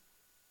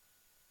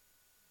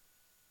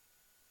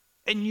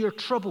 In your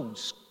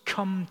troubles,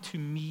 come to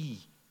me,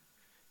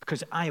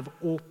 because I have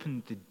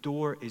opened the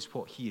door, is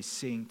what he is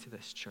saying to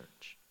this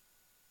church.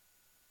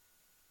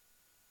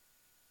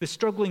 The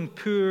struggling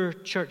poor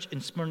church in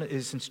Smyrna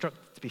is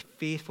instructed to be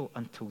faithful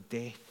until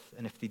death,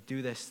 and if they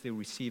do this, they'll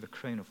receive a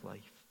crown of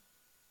life.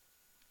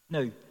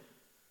 Now,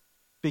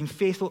 being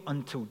faithful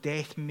until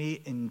death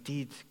may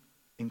indeed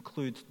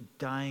include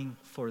dying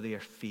for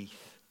their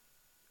faith,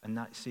 and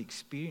that's the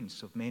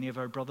experience of many of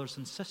our brothers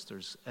and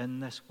sisters in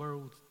this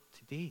world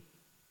today.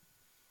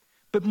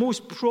 But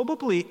most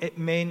probably it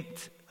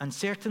meant, and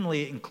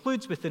certainly it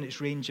includes within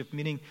its range of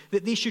meaning,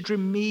 that they should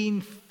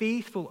remain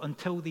faithful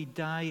until they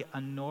die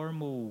a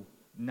normal,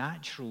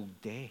 natural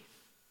death.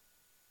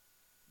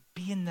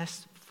 Be in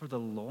this for the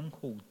long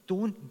haul.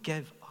 Don't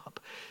give up.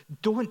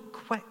 Don't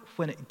quit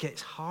when it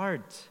gets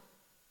hard.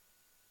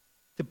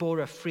 To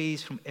borrow a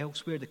phrase from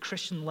elsewhere, the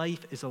Christian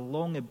life is a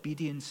long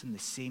obedience in the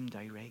same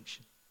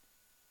direction.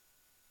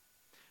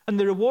 And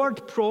the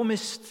reward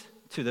promised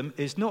to them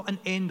is not an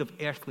end of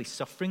earthly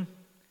suffering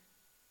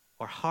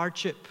or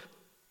hardship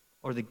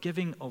or the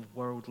giving of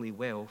worldly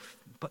wealth,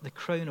 but the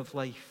crown of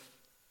life.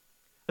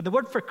 And the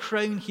word for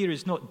crown here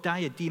is not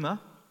diadema,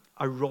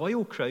 a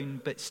royal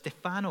crown, but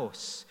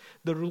Stephanos,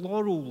 the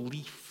laurel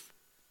leaf.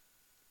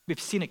 We've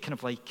seen it kind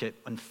of like it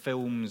on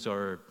films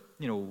or,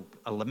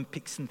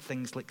 Olympics and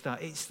things like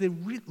that. It's the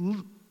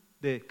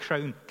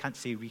crown, can't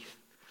say wreath,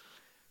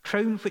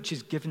 crown which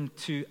is given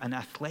to an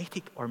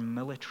athletic or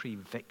military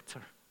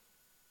victor.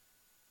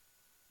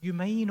 You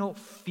may not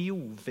feel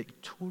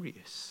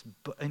victorious,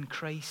 but in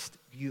Christ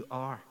you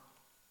are.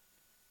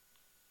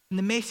 And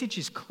the message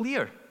is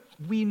clear.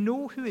 We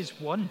know who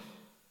has won.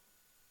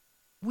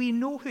 We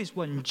know who has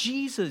won.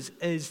 Jesus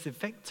is the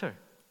victor.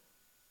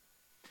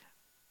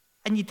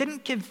 And you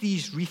didn't give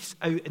these wreaths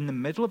out in the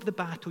middle of the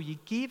battle. You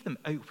gave them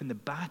out when the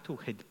battle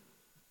had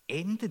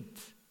ended.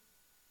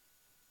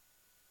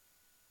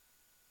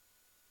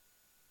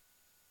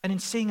 And in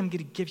saying, I'm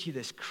going to give you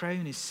this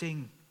crown, is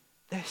saying,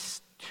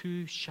 this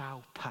too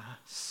shall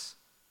pass.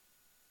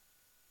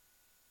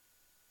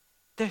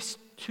 This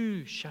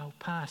too shall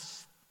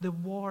pass. The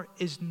war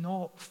is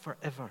not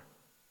forever.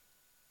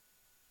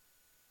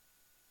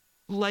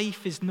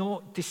 Life is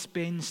not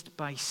dispensed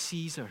by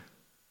Caesar.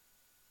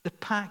 The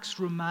Pax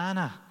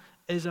Romana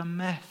is a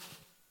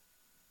myth.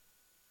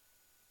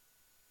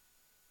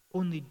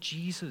 Only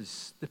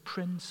Jesus, the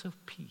Prince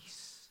of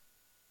Peace,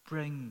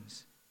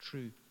 brings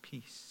true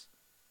peace.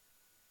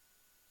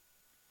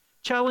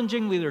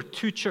 Challengingly, there are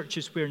two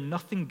churches where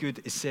nothing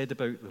good is said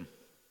about them.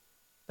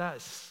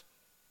 That's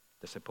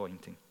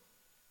disappointing.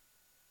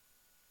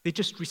 They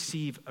just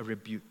receive a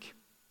rebuke.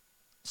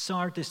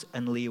 Sardis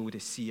and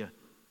Laodicea.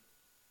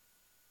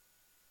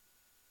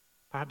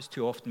 Perhaps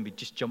too often we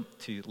just jump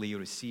to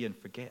Laodicea and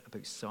forget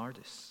about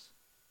Sardis.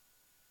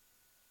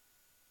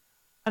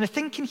 And I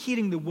think in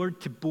hearing the word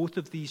to both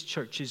of these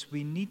churches,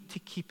 we need to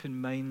keep in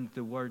mind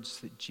the words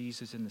that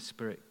Jesus and the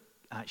Spirit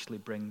actually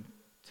bring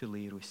to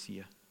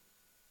Laodicea.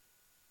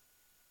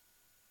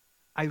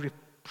 I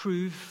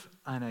reprove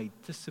and I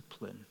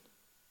discipline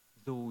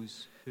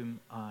those whom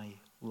I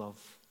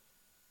love.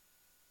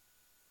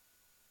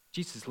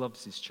 Jesus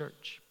loves his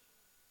church.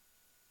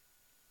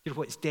 You know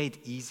what? It's dead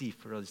easy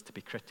for us to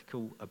be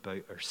critical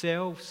about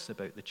ourselves,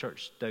 about the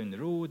church down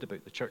the road,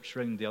 about the church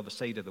around the other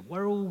side of the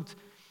world.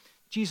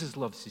 Jesus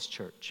loves his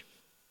church.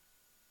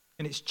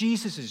 And it's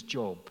Jesus'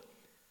 job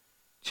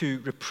to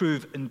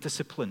reprove and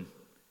discipline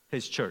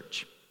his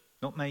church.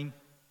 Not mine,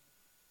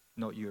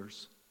 not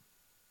yours.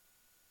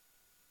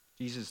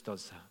 Jesus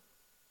does that.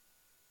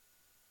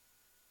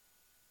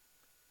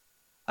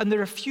 And there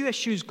are a few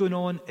issues going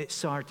on at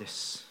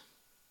Sardis.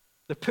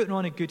 They're putting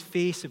on a good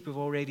face, as we've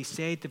already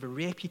said. They have a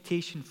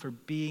reputation for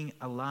being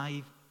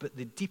alive, but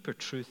the deeper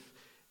truth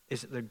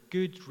is that their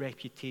good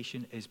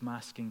reputation is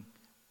masking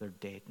their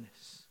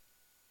deadness.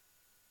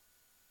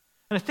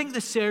 And I think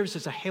this serves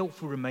as a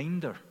helpful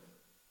reminder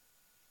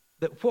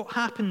that what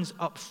happens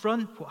up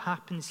front, what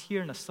happens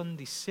here in a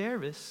Sunday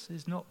service,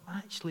 is not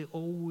actually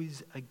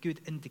always a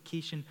good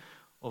indication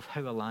of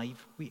how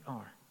alive we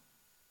are.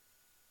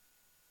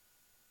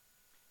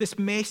 This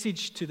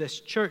message to this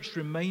church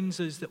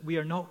reminds us that we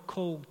are not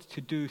called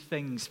to do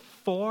things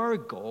for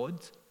God,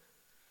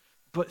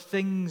 but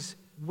things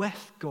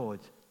with God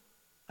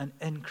and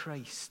in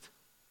Christ.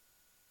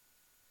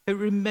 It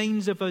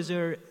reminds of us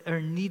our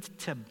need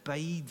to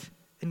abide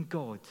in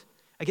God.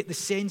 I get the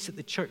sense that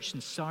the church in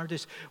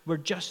Sardis were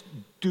just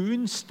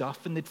doing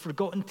stuff and they'd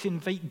forgotten to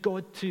invite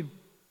God to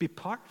be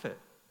part of it.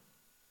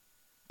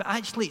 But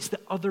actually, it's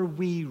the other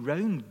way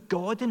round.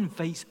 God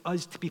invites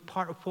us to be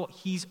part of what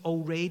he's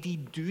already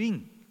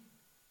doing.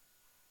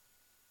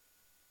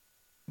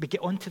 We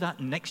get on to that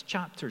in next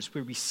chapters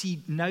where we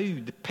see now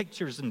the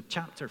pictures in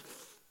chapter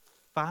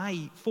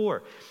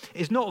 4.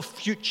 It's not of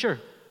future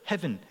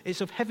heaven. It's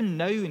of heaven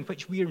now in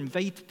which we are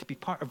invited to be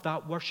part of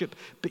that worship,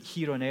 but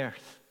here on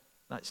earth.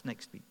 That's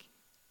next week.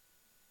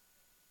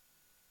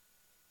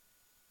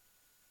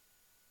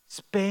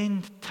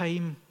 Spend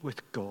time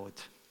with God.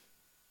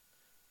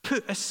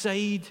 Put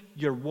aside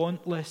your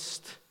want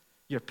list,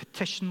 your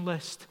petition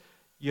list,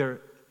 your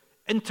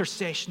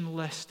intercession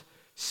list.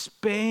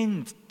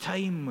 Spend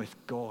time with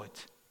God.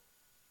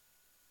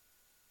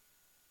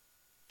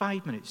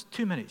 5 minutes,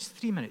 2 minutes,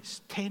 3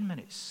 minutes, 10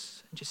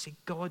 minutes. And just say,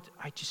 God,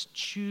 I just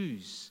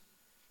choose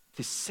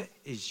to sit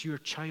as your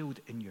child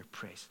in your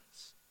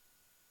presence.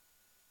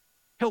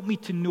 Help me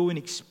to know and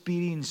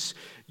experience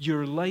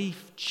your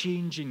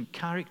life-changing,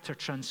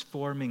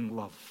 character-transforming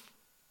love.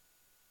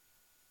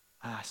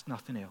 I ask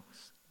nothing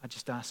else. I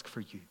just ask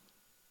for you.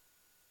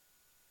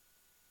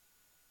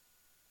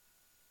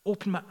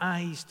 Open my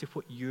eyes to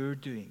what you're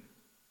doing,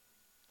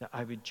 that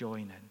I would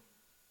join in.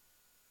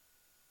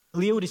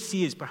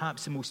 Laodicea is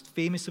perhaps the most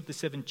famous of the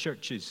 7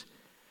 churches,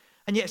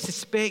 and yet I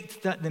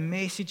suspect that the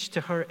message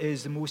to her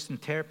is the most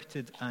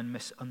interpreted and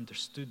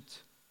misunderstood.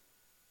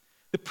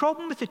 The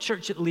problem with the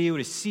church at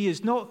Laodicea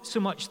is not so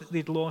much that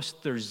they'd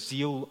lost their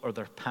zeal or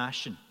their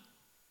passion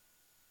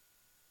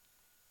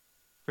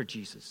for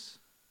Jesus.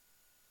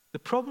 The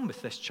problem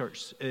with this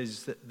church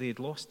is that they'd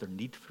lost their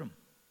need for him.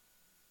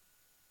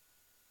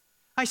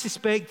 I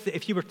suspect that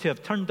if you were to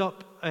have turned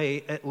up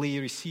at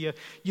Laodicea,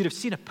 you'd have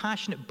seen a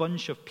passionate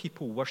bunch of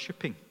people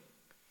worshipping.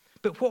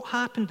 But what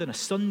happened on a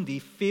Sunday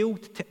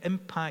failed to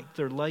impact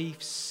their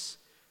lives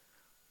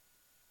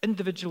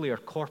individually or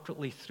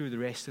corporately through the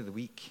rest of the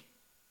week.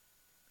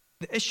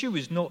 The issue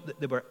was not that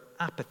they were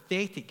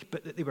apathetic,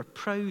 but that they were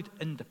proud,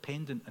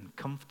 independent, and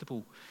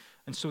comfortable,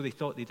 and so they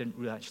thought they didn't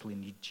really actually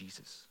need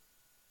Jesus.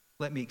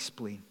 Let me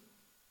explain.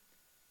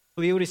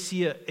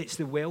 Laodicea, it's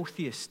the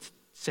wealthiest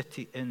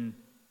city in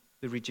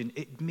the region.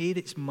 It made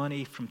its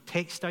money from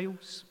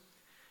textiles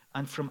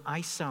and from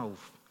eye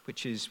salve,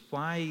 which is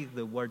why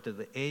the word at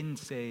the end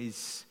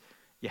says,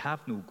 you have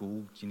no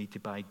gold, you need to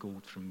buy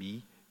gold from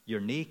me.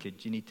 You're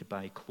naked, you need to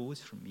buy clothes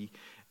from me.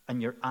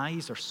 And your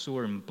eyes are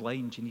sore and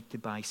blind, you need to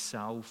buy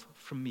salve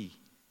from me.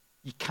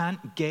 You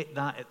can't get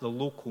that at the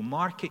local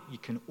market, you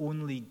can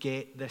only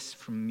get this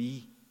from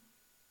me.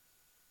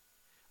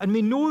 And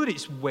we know that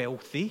it's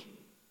wealthy,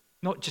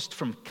 not just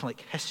from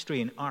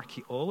history and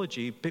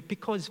archaeology, but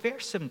because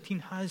verse 17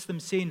 has them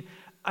saying,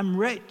 I'm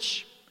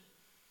rich,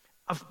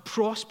 I've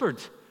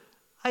prospered,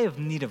 I have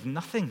need of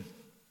nothing.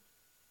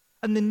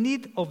 And the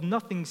need of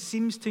nothing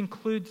seems to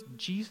include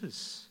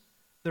Jesus.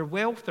 Their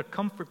wealth, their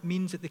comfort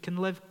means that they can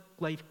live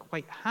life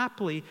quite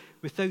happily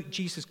without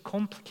Jesus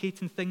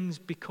complicating things,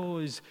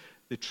 because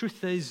the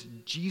truth is,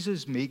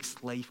 Jesus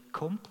makes life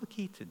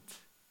complicated.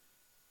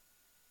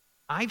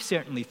 I've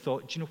certainly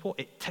thought, do you know what,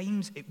 at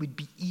times it would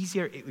be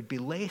easier, it would be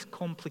less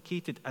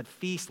complicated, I'd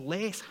face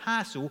less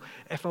hassle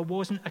if I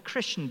wasn't a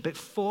Christian. But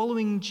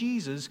following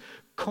Jesus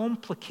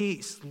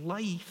complicates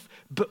life,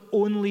 but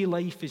only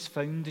life is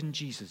found in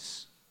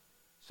Jesus.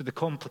 So the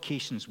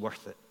complication's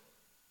worth it.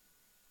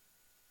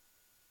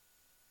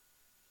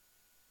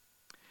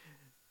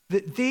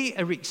 That they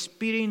are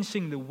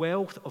experiencing the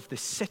wealth of the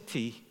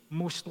city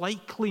most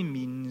likely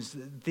means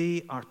that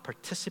they are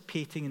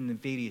participating in the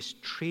various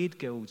trade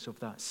guilds of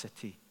that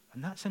city.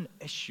 And that's an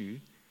issue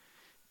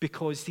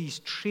because these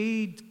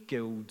trade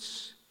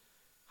guilds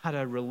had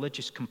a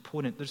religious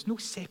component. There's no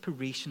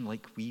separation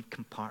like we've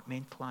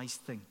compartmentalized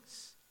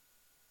things.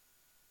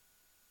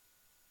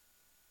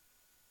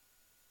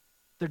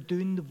 They're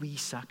doing the wee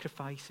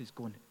sacrifices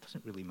going, it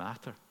doesn't really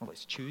matter. Well,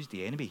 let's choose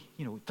the enemy.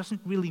 It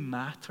doesn't really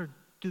matter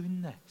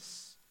doing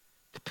this.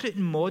 To put it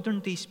in modern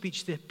day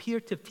speech, they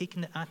appear to have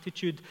taken the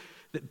attitude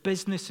that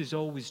business is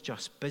always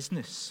just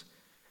business.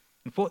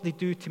 And what they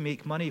do to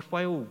make money,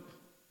 while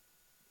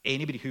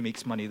anybody who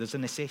makes money, there's a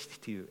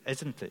necessity,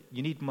 isn't it?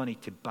 You need money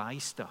to buy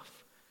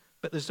stuff.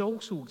 But there's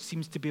also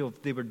seems to be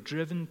they were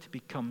driven to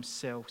become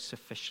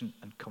self-sufficient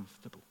and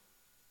comfortable.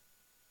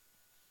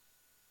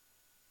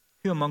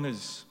 Who among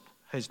us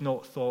has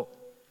not thought,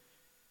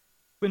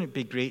 wouldn't it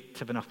be great to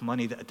have enough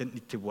money that I didn't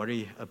need to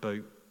worry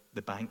about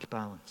the bank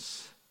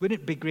balance?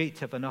 Wouldn't it be great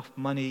to have enough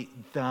money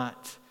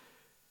that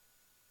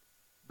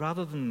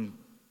rather than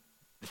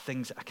the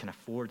things that I can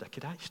afford, I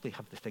could actually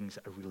have the things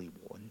that I really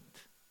want?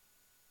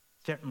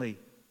 Certainly,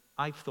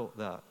 I've thought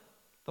that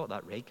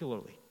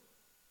regularly.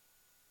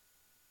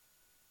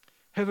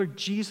 However,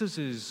 Jesus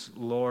is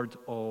Lord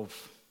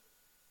of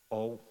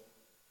all.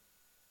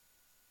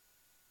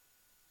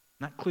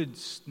 And that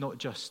includes not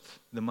just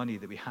the money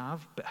that we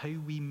have, but how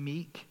we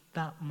make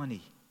that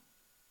money.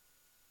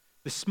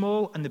 The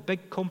small and the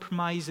big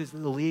compromises that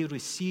the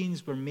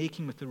Laodiceans were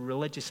making with the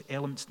religious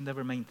elements,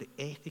 never mind the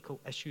ethical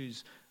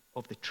issues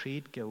of the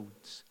trade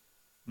guilds,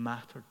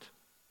 mattered.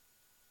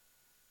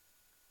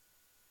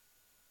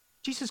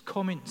 Jesus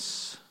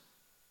comments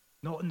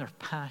not on their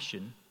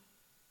passion,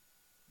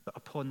 but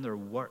upon their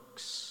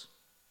works,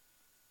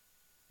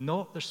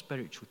 not their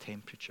spiritual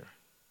temperature.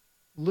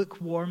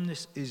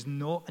 Lukewarmness is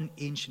not an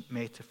ancient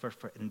metaphor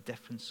for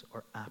indifference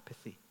or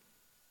apathy.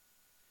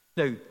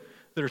 Now,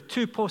 there are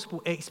two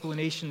possible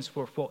explanations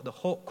for what the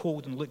hot,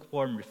 cold, and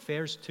lukewarm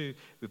refers to.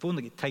 We've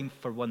only got time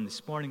for one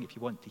this morning. If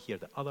you want to hear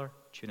the other,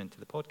 tune into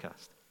the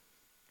podcast.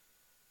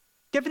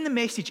 Given the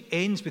message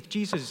ends with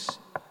Jesus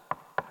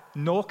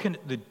knocking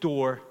at the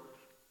door,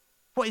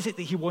 what is it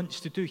that he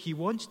wants to do? He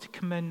wants to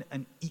come in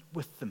and eat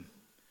with them.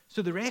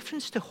 So the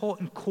reference to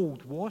hot and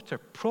cold water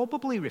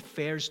probably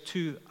refers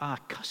to a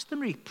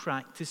customary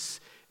practice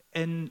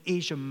in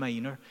Asia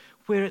Minor,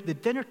 where at the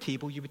dinner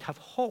table you would have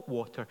hot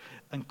water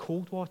and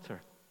cold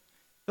water.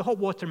 The hot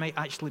water might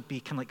actually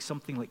be kind of like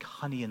something like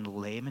honey and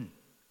lemon.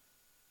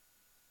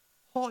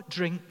 Hot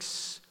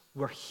drinks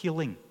were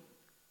healing.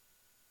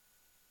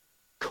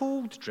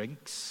 Cold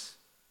drinks,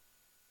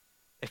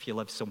 if you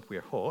live somewhere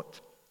hot,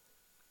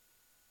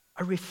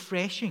 are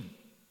refreshing.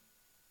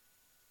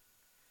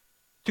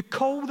 To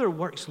call their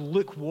works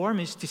lukewarm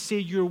is to say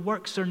your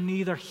works are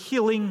neither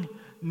healing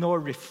nor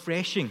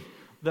refreshing.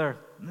 They're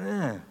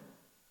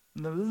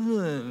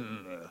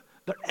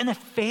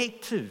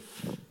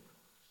ineffective.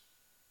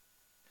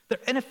 They're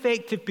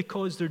ineffective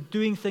because they're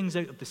doing things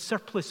out of the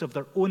surplus of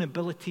their own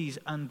abilities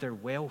and their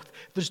wealth.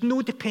 There's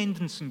no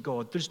dependence on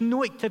God. There's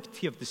no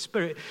activity of the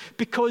Spirit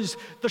because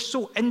they're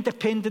so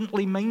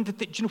independently minded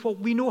that, you know what,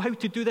 we know how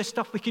to do this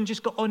stuff. We can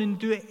just go on and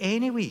do it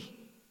anyway.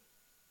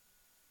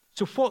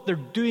 So what they're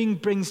doing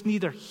brings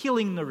neither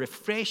healing nor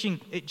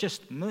refreshing. It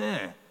just,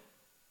 meh.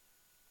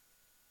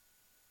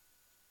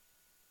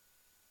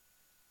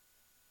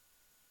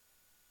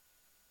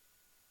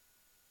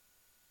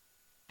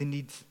 They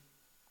need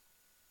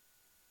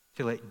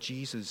to let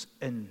Jesus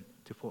in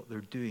to what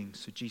they're doing,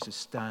 so Jesus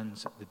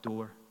stands at the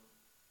door.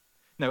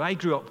 Now, I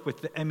grew up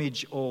with the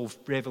image of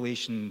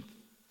Revelation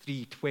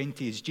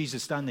 3:20 as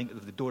Jesus standing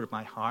at the door of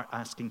my heart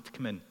asking to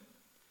come in.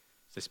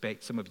 I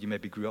suspect some of you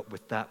maybe grew up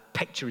with that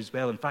picture as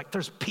well. In fact,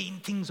 there's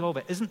paintings of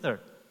it, isn't there?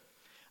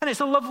 And it's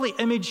a lovely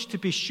image to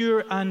be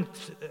sure, and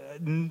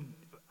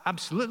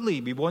absolutely,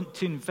 we want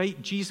to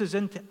invite Jesus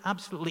into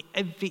absolutely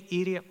every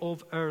area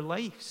of our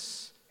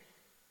lives.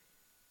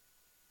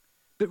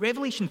 But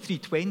Revelation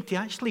 3:20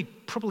 actually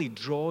probably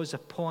draws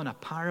upon a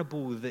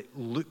parable that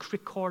Luke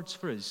records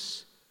for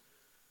us,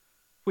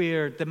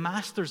 where the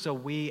master's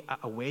away at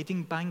a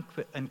wedding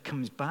banquet and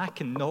comes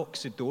back and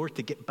knocks the door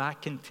to get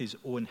back into his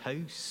own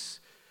house.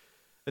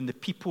 And the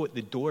people at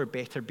the door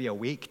better be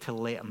awake to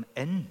let him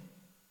in.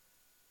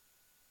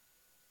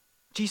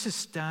 Jesus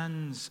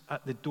stands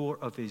at the door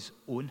of his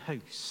own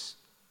house,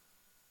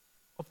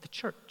 of the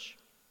church,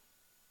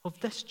 of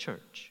this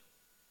church.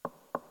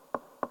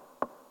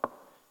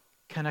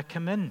 Can I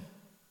come in?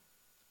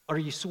 Or are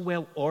you so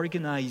well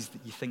organized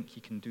that you think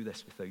you can do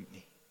this without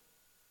me?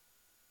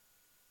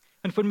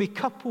 And when we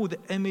couple the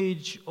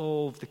image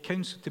of the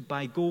counsel to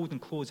buy gold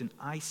and clothes and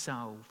eye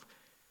salve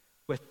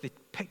with the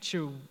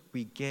picture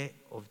we get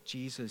of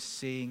Jesus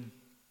saying,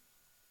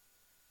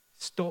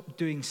 stop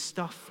doing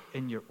stuff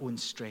in your own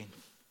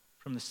strength,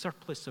 from the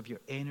surplus of your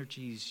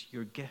energies,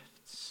 your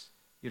gifts,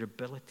 your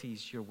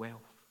abilities, your wealth.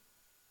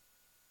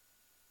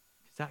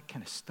 Because that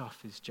kind of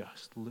stuff is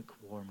just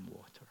lukewarm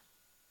water.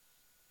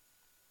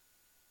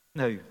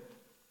 Now, I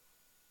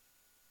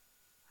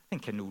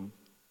think I know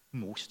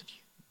most of you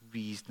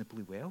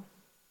reasonably well.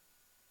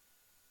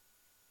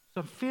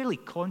 So I'm fairly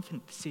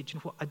confident to say, do you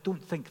know what, I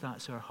don't think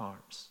that's our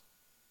hearts.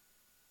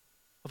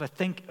 If I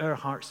think our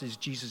hearts is,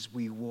 Jesus,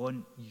 we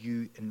want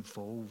you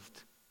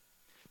involved.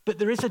 But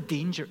there is a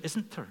danger,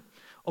 isn't there,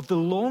 of the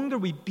longer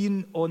we've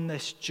been on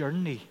this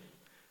journey,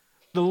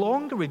 the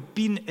longer we've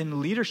been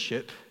in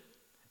leadership,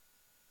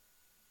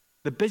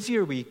 the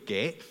busier we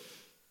get,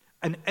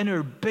 and in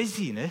our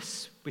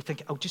busyness, we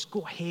think, I'll just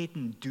go ahead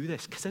and do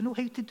this because I know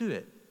how to do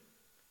it.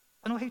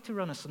 I know how to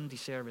run a Sunday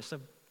service.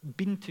 I've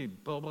been to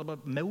blah, blah, blah,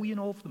 million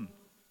of them.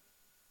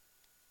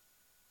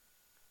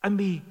 And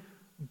we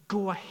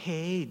go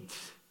ahead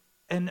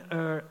in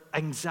our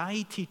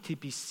anxiety to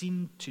be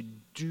seen to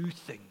do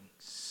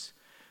things,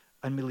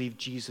 and we leave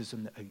Jesus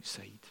on the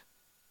outside.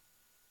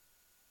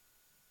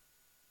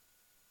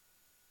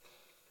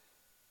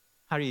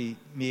 Harry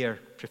Mayer,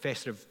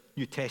 professor of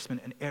New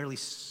Testament and early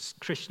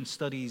Christian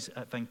studies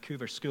at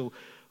Vancouver School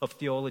of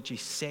Theology,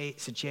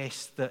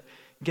 suggests that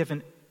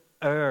given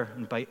our,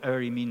 and by our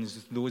he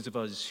means those of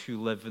us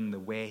who live in the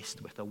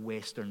West with a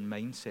Western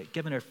mindset,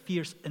 given our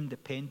fierce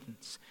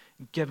independence,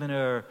 given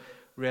our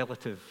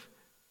relative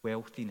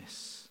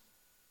wealthiness,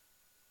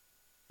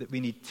 that we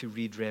need to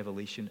read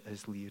Revelation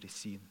as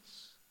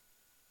Laodiceans.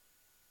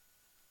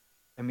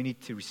 And we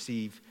need to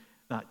receive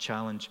that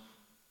challenge.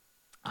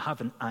 I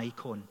have an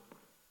icon.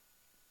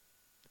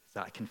 Is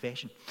that a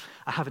confession?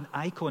 I have an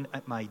icon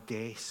at my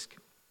desk.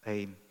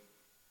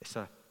 It's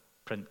a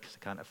print because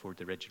I can't afford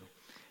the original.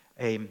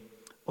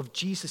 Of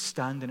Jesus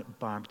standing at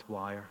barbed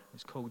wire.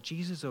 It's called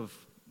Jesus of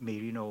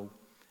Maryknoll.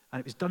 And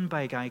it was done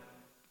by a guy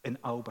in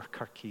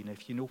Albuquerque. Now,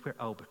 if you know where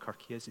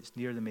Albuquerque is, it's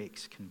near the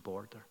Mexican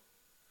border.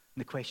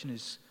 And the question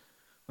is,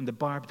 on the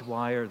barbed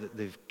wire that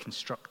they've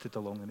constructed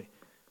along the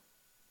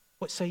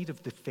what side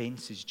of the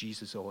fence is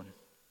Jesus on?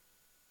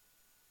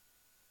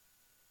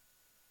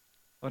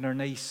 on our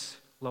nice,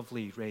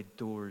 lovely red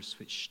doors,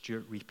 which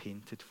Stuart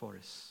repainted for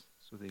us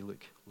so they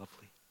look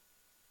lovely.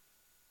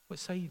 What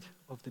side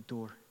of the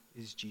door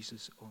is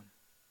Jesus on?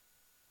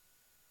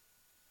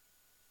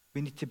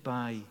 We need to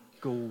buy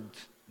gold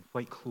and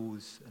white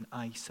clothes and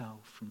eye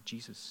salve from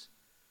Jesus.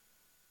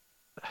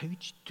 But how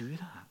would you do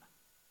that?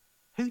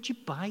 How would you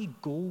buy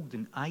gold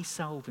and eye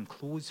salve and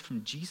clothes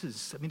from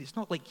Jesus? I mean, it's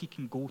not like you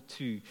can go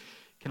to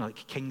kind of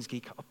like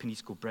Kingsgate, cut up in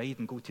East Kilbride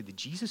and go to the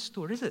Jesus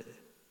store, is it?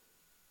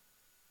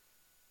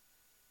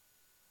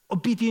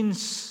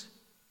 Obedience,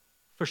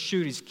 for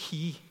sure, is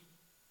key.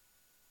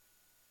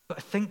 But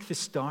I think the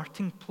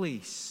starting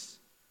place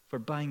for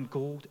buying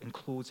gold and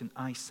clothes and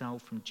eye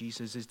salve from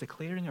Jesus is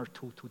declaring our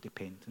total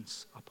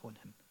dependence upon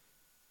him.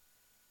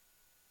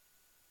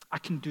 I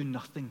can do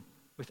nothing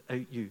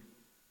without you.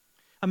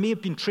 I may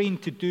have been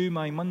trained to do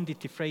my Monday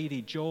to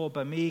Friday job.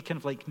 I may kind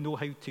of like know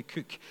how to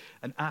cook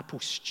an apple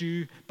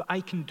stew, but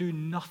I can do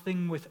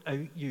nothing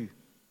without you,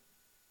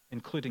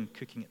 including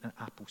cooking an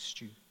apple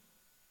stew.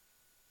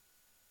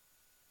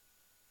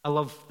 I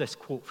love this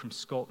quote from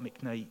Scott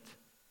McKnight.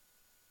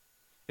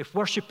 If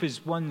worship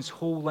is one's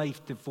whole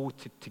life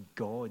devoted to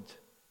God,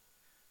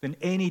 then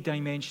any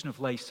dimension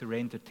of life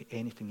surrendered to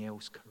anything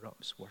else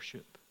corrupts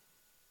worship.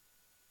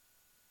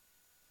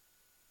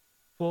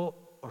 What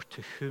or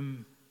to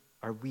whom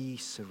are we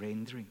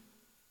surrendering?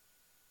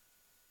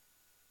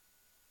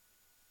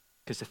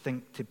 Because I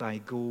think to buy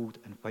gold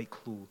and white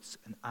clothes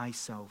and eye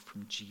salve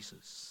from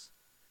Jesus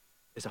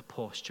is a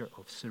posture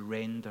of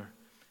surrender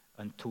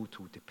and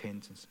total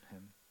dependence on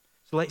him.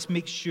 So let's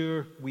make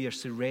sure we are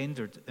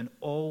surrendered in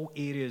all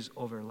areas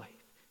of our life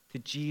to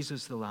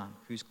Jesus the Lamb,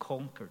 who's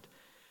conquered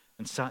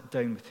and sat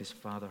down with his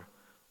Father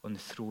on the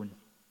throne.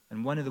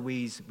 And one of the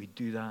ways that we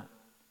do that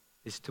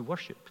is to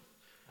worship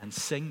and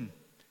sing.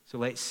 So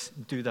let's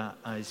do that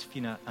as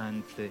Fina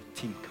and the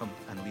team come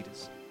and lead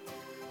us.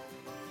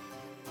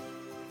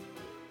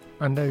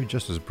 And now,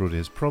 just as Brodie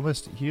has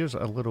promised, here's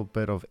a little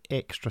bit of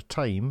extra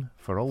time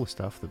for all the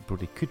stuff that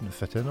Brodie couldn't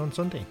fit in on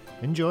Sunday.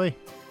 Enjoy!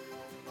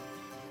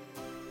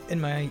 In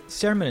my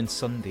sermon on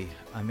Sunday,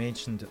 I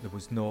mentioned that there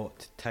was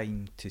not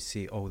time to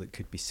say all that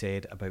could be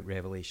said about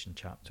Revelation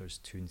chapters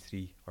 2 and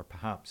 3, or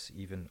perhaps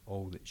even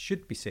all that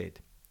should be said.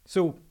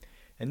 So,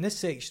 in this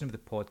section of the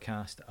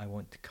podcast, I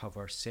want to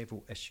cover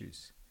several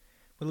issues.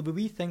 Well,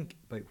 we think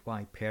about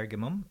why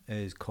Pergamum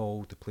is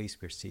called the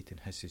place where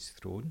Satan has his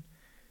throne.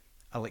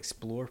 I'll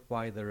explore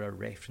why there are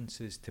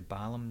references to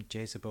Balaam,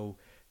 Jezebel,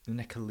 the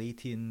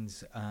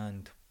Nicolaitans,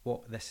 and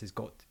what this has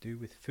got to do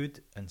with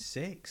food and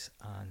sex,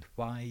 and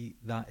why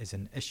that is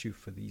an issue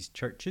for these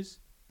churches.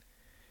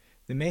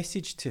 The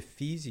message to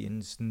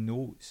Ephesians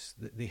notes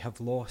that they have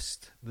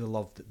lost the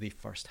love that they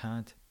first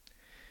had.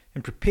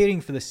 In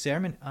preparing for this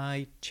sermon,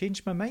 I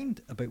changed my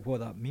mind about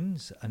what that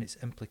means and its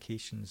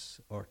implications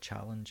or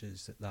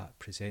challenges that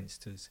presents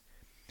to us.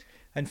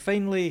 And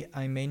finally,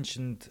 I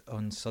mentioned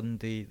on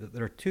Sunday that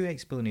there are two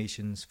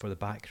explanations for the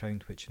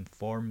background which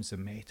informs the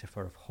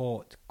metaphor of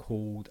hot,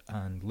 cold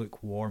and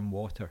lukewarm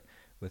water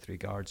with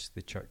regards to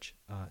the church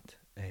at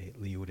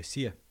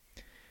Laodicea.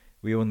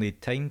 We only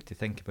had time to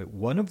think about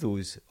one of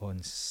those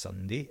on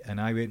Sunday, and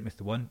I went with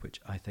the one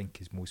which I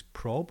think is most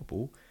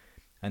probable,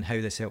 and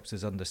how this helps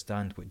us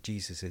understand what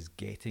Jesus is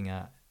getting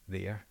at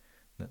there,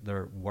 that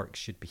their work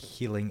should be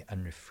healing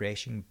and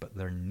refreshing, but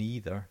they're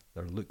neither.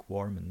 They're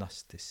lukewarm and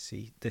thus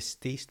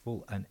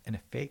distasteful and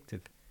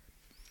ineffective.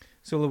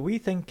 So we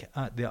think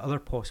at the other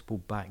possible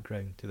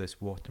background to this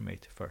water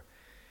metaphor,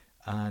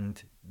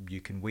 and you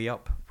can weigh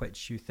up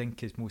which you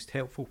think is most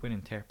helpful when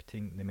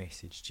interpreting the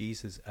message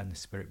Jesus and the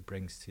Spirit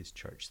brings to his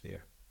church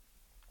there.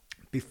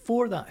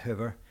 Before that,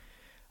 however,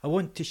 I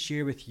want to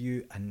share with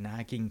you a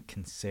nagging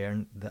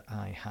concern that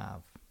I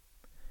have.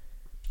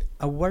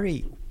 I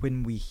worry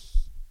when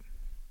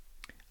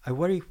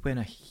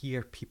I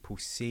hear people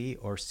say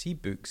or see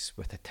books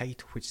with a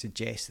title which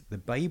suggests that the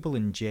Bible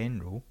in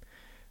general,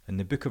 and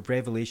the book of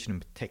Revelation in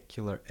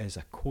particular, is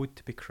a code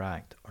to be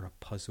cracked or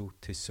a puzzle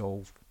to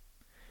solve.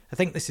 I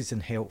think this is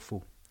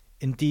unhelpful.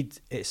 Indeed,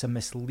 it's a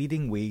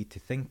misleading way to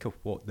think of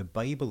what the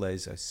Bible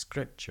is as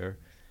scripture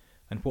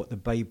and what the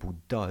Bible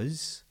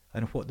does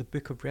and what the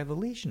book of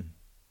Revelation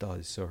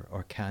does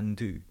or can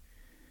do.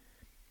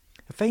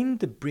 I find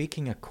the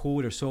breaking a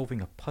code or solving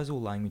a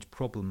puzzle language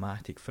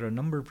problematic for a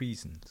number of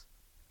reasons.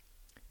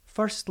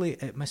 Firstly,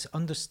 it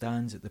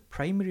misunderstands that the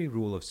primary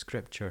role of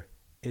Scripture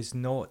is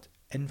not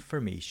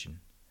information,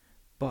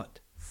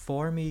 but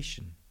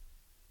formation.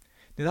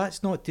 Now,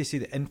 that's not to say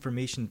that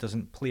information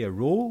doesn't play a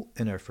role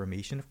in our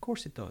formation. Of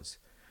course it does.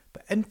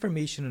 But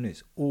information on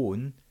its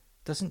own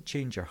doesn't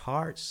change our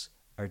hearts,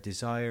 our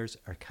desires,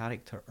 our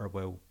character, or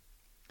will.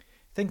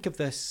 Think of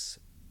this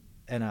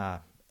in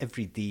a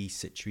everyday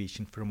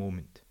situation for a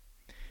moment.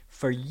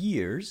 For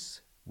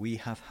years, we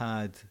have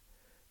had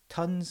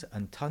tons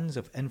and tons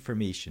of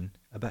information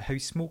about how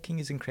smoking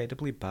is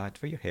incredibly bad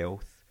for your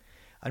health,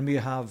 and we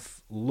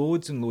have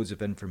loads and loads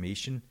of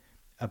information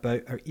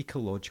about our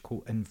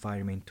ecological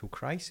environmental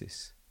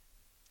crisis.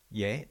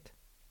 Yet,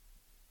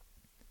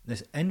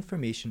 This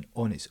information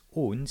on its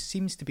own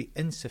seems to be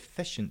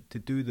insufficient to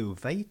do the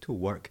vital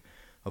work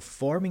of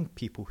forming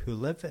people who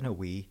live in a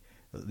way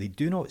that they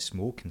do not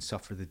smoke and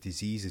suffer the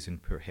diseases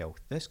and poor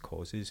health this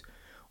causes,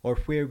 or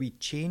where we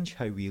change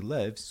how we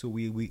live so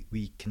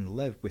we can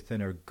live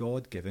within our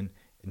God-given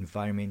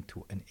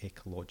environmental and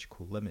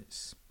ecological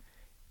limits.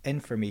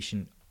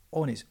 Information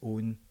on its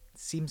own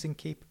seems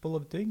incapable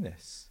of doing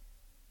this.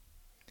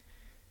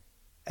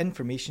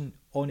 Information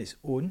on its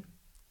own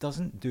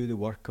doesn't do the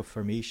work of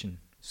formation.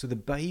 So the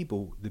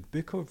Bible, the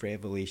book of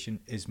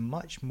Revelation, is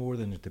much more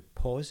than a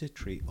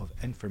depository of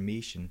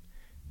information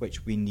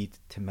which we need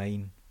to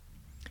mine.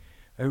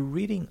 Our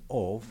reading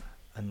of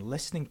and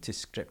listening to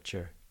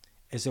Scripture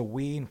is a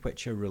way in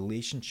which our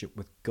relationship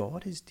with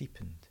God is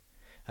deepened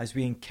as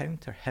we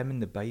encounter Him in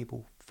the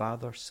Bible,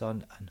 Father,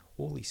 Son, and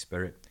Holy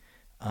Spirit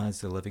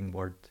as the living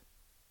Word.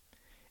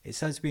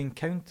 It's as we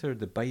encounter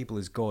the Bible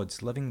as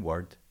God's living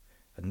Word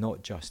and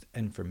not just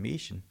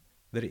information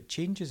that it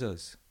changes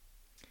us.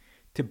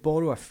 To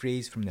borrow a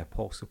phrase from the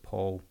Apostle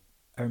Paul,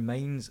 our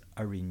minds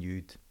are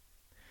renewed.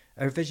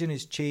 Our vision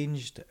is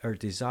changed, our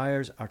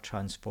desires are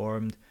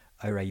transformed,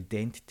 our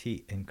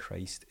identity in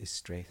Christ is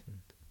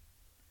strengthened.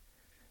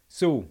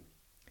 So,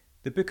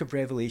 the book of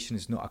Revelation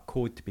is not a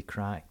code to be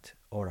cracked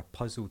or a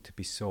puzzle to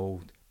be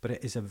solved, but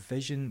it is a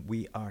vision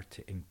we are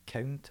to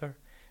encounter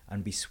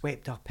and be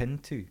swept up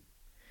into.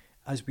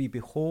 As we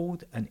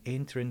behold and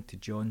enter into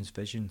John's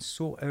vision,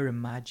 so our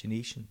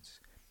imaginations,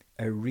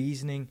 our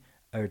reasoning,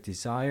 our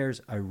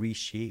desires are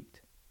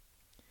reshaped.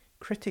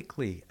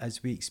 Critically,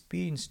 as we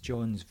experience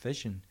John's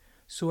vision,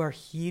 so our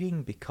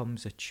hearing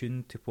becomes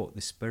attuned to what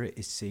the Spirit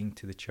is saying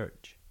to the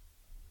church.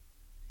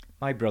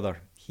 My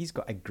brother, he's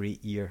got a great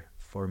ear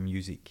for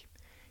music.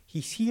 He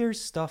hears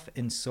stuff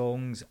in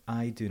songs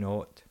I do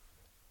not.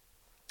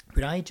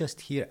 Where I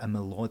just hear a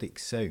melodic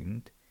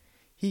sound,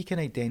 he can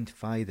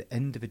identify the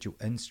individual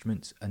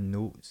instruments and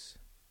notes.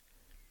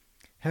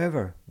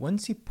 However,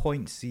 once he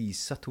points these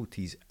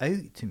subtleties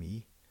out to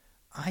me,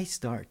 I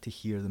start to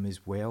hear them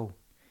as well.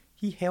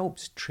 He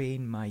helps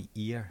train my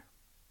ear.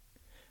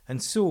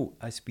 And so,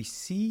 as we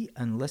see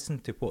and listen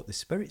to what the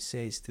Spirit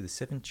says to the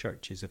 7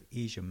 churches of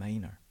Asia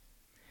Minor,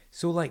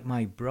 so like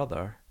my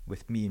brother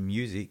with me in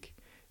music,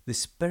 the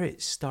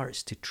Spirit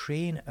starts to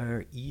train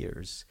our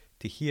ears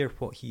to hear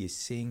what He is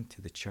saying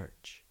to the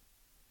church.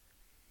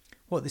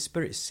 What the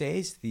Spirit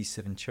says to these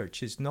 7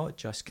 churches is not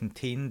just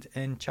contained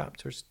in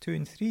chapters 2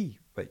 and 3,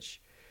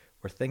 which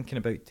we're thinking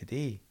about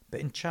today,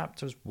 but in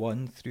chapters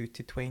 1 through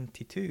to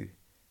 22.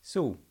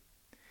 So,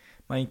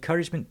 my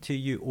encouragement to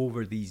you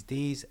over these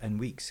days and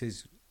weeks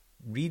is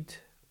read,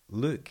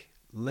 look,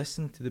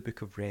 listen to the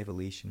book of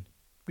Revelation.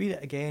 Read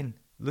it again,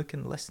 look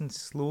and listen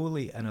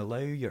slowly and allow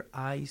your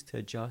eyes to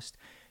adjust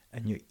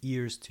and your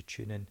ears to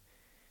tune in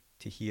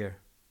to hear.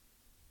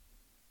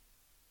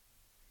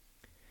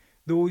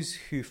 Those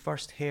who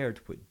first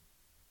heard what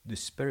the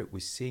Spirit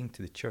was saying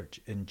to the church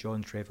in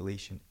John's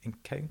Revelation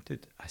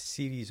encountered a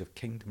series of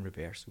kingdom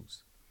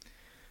reversals.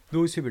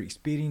 Those who were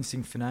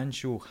experiencing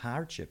financial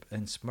hardship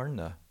in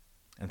Smyrna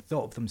and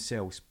thought of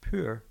themselves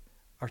poor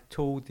are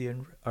told they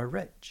are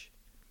rich.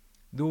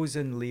 Those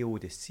in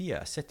Laodicea,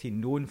 a city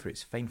known for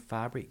its fine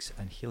fabrics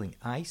and healing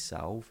eye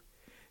salve,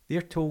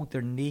 they're told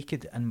they're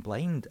naked and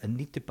blind and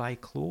need to buy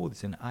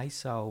clothes and eye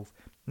salve,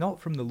 not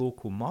from the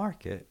local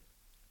market,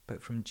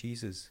 but from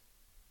Jesus.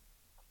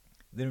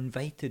 They're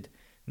invited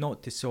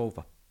not to solve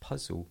a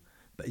puzzle,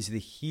 but as they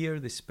hear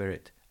the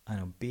Spirit and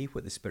obey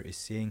what the Spirit is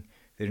saying,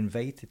 they're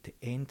invited to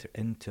enter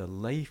into a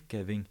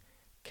life-giving,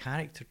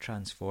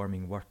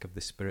 character-transforming work of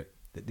the Spirit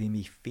that they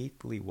may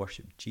faithfully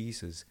worship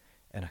Jesus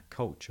in a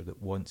culture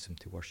that wants them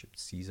to worship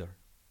Caesar.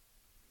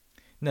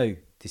 Now,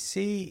 to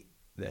say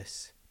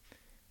this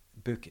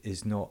book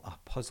is not a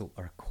puzzle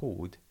or a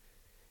code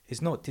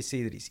is not to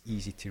say that it's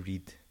easy to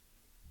read.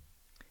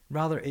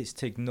 Rather, it's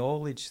to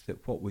acknowledge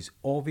that what was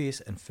obvious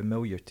and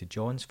familiar to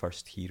John's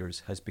first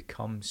hearers has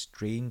become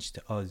strange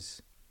to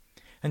us.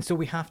 And so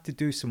we have to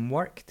do some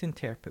work to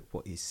interpret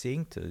what he's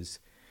saying to us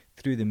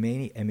through the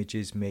many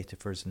images,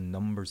 metaphors and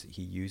numbers that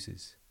he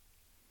uses.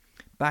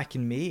 Back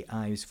in May,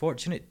 I was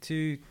fortunate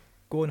to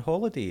go on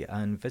holiday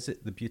and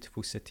visit the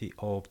beautiful city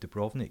of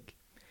Dubrovnik.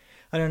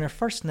 And on our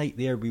first night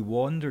there,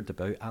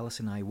 Alice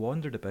and I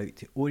wandered about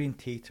to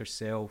orientate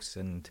ourselves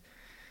and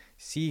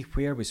see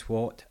where was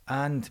what.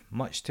 And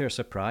much to our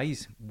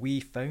surprise, we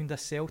found a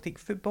Celtic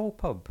football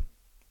pub.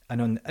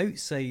 And on the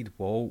outside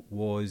wall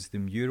was the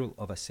mural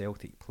of a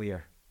Celtic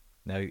player.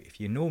 Now, if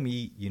you know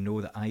me, you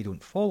know that I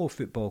don't follow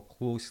football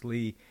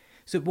closely,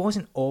 so it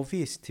wasn't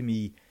obvious to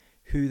me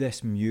who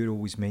this mural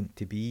was meant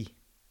to be.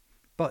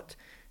 But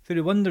through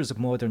the wonders of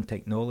modern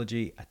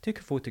technology, I took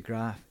a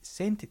photograph,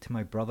 sent it to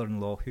my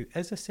brother-in-law, who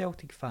is a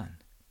Celtic fan.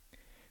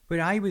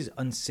 Where I was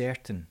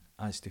uncertain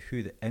as to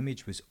who the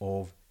image was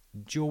of,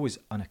 Joe was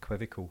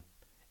unequivocal.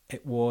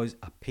 It was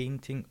a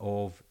painting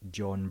of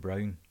John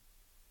Brown.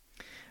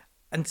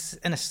 And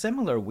in a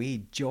similar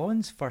way,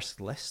 John's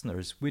first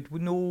listeners would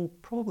know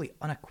probably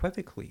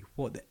unequivocally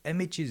what the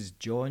images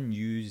John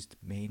used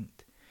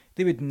meant.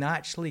 they would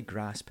naturally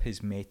grasp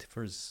his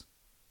metaphors.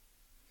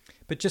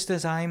 But just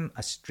as I'm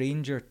a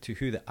stranger to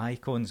who the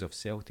icons of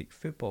Celtic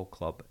Football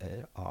Club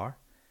are,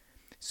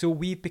 so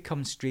we've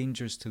become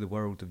strangers to the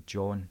world of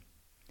John.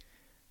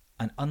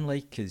 And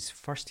unlike his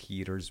first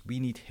hearers, we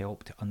need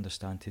help to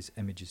understand his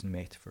images and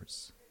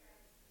metaphors.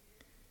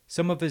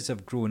 Some of us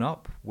have grown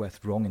up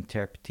with wrong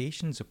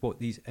interpretations of what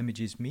these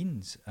images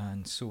means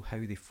and so how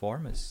they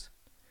form us.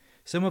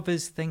 Some of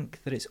us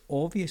think that it's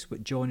obvious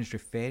what John is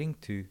referring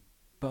to,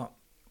 but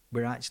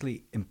we're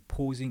actually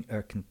imposing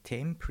our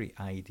contemporary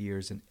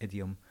ideas and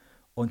idiom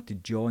onto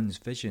John's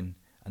vision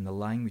and the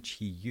language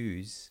he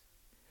used,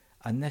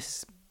 and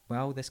this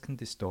can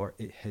distort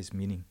his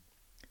meaning.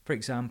 For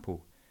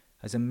example,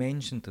 as I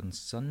mentioned on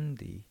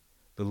Sunday,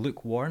 the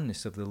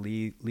lukewarmness of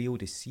the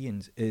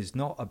Laodiceans is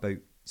not about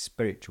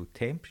spiritual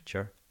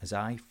temperature, as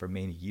I for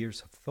many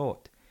years have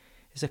thought.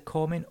 It's a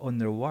comment on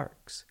their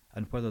works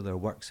and whether their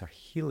works are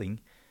healing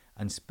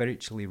and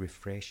spiritually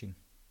refreshing.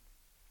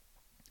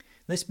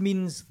 This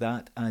means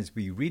that as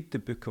we read the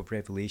book of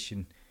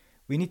Revelation,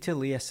 we need to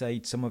lay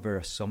aside some of our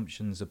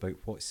assumptions about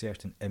what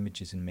certain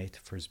images and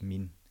metaphors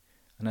mean.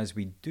 And as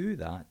we do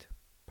that,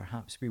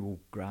 perhaps we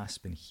will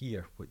grasp and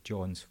hear what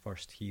John's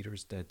first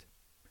hearers did.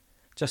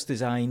 Just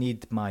as I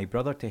need my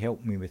brother to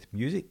help me with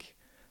music,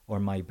 or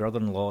my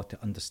brother-in-law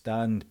to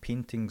understand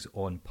paintings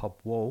on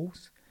pub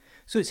walls,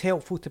 so it's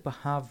helpful to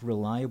have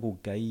reliable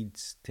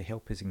guides to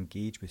help us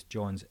engage with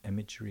John's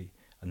imagery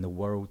and the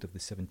world of the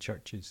seven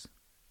churches.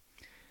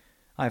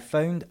 I have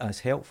found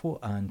as helpful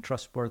and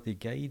trustworthy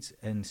guides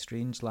in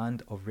Strange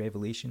Land of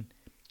Revelation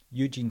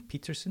Eugene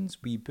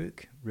Peterson's wee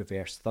book,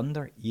 Reverse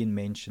Thunder. Ian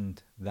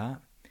mentioned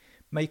that.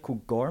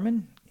 Michael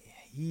Gorman,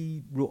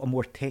 he wrote a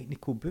more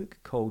technical book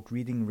called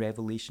Reading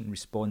Revelation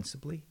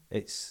Responsibly.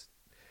 It's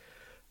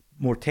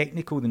more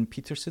technical than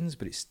Peterson's,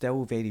 but it's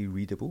still very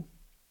readable.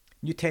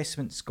 New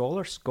Testament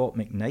scholar Scott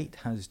McKnight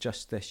has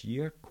just this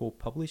year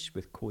co-published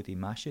with Cody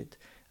Mashett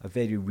a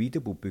very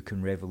readable book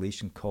on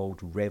Revelation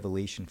called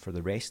Revelation for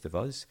the Rest of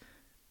Us.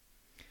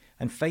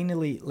 And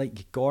finally,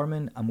 like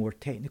Gorman, a more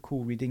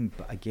technical reading,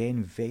 but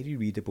again very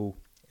readable,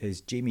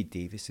 is Jamie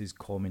Davis's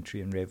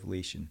commentary on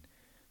Revelation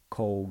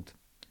called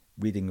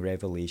Reading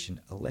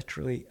Revelation, a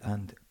literary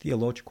and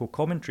theological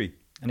commentary.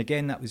 And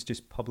again, that was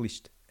just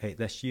published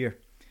this year.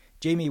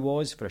 Jamie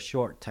was, for a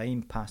short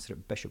time, pastor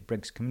at Bishop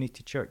Briggs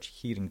Community Church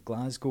here in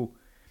Glasgow.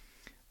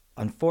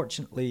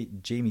 Unfortunately,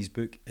 Jamie's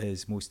book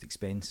is most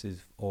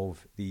expensive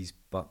of these,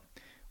 but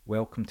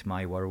welcome to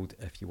my world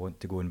if you want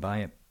to go and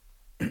buy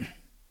it.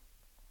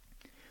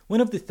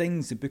 One of the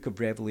things the book of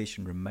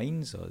Revelation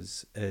reminds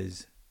us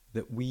is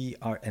that we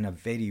are in a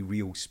very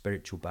real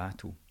spiritual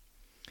battle.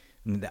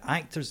 And the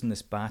actors in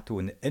this battle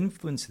and the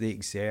influence they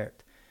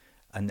exert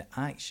and the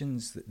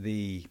actions that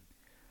they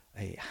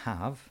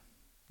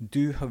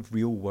do have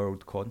real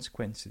world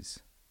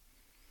consequences.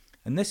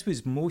 And this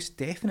was most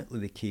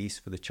definitely the case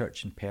for the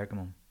church in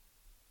Pergamum.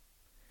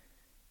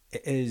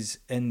 It is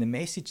in the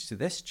message to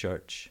this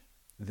church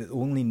that the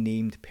only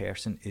named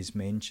person is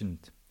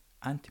mentioned,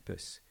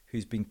 Antipas,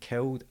 who's been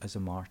killed as a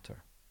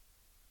martyr.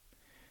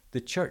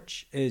 The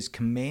church is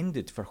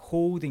commended for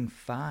holding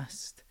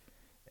fast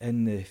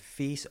in the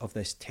face of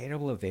this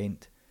terrible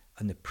event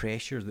and the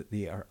pressure that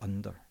they are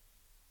under.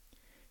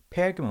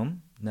 Pergamum,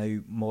 now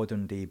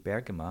modern-day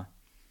Bergama,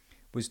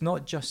 was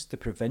not just the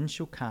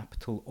provincial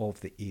capital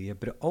of the area,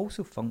 but it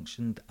also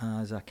functioned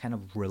as a kind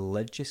of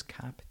religious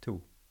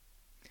capital.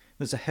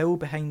 There's a hill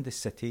behind the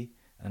city,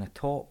 and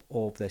atop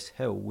of this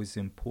hill was the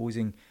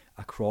imposing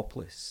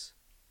Acropolis.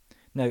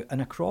 Now,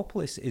 an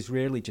Acropolis is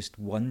rarely just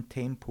one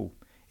temple.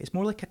 It's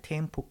more like a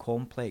temple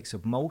complex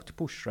of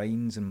multiple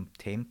shrines and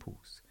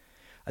temples.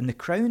 And the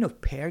crown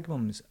of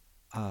Pergamum's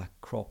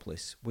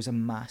Acropolis was a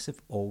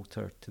massive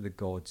altar to the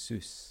god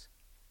Zeus.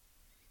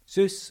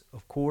 Zeus,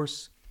 of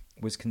course,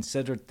 was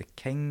considered the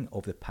king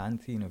of the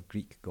pantheon of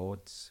Greek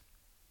gods.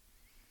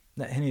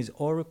 That in his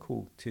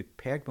oracle to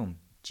Pergamum,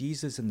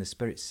 Jesus and the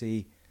Spirit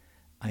say,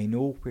 "I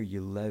know where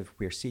you live,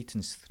 where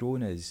Satan's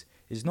throne is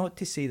not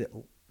to say that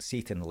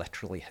Satan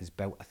literally has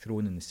built a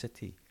throne in the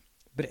city,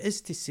 but it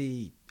is to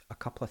say a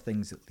couple of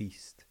things at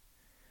least.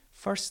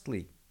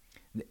 Firstly,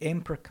 the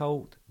emperor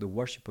cult, the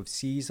worship of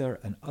Caesar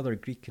and other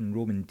Greek and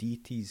Roman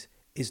deities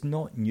is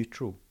not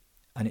neutral,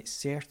 and it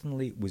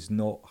certainly was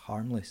not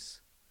harmless.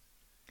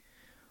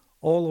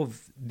 All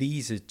of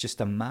these is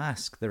just a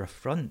mask, they're a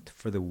front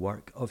for the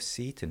work of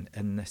Satan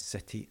in this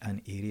city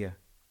and area.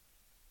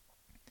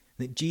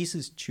 That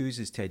Jesus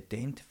chooses to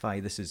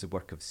identify this as the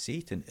work of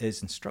Satan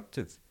is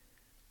instructive.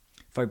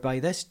 For by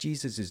this,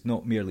 Jesus is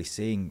not merely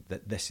saying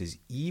that this is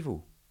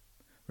evil.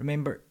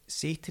 Remember,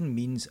 Satan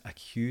means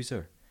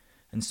accuser,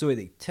 and so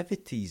the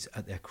activities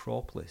at the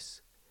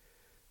Acropolis,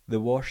 the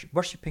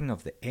worshipping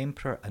of the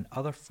emperor and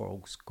other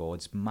false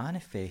gods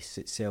manifests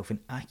itself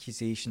in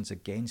accusations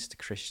against the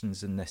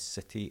Christians in this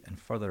city and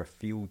further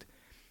afield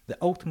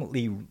that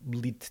ultimately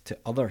lead to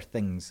other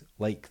things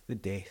like the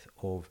death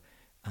of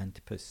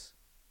Antipas.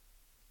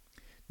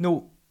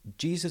 No,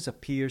 Jesus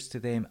appears to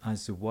them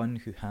as the one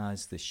who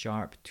has the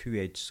sharp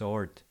two-edged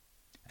sword,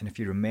 And if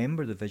you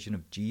remember the vision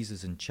of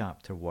Jesus in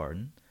chapter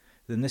 1,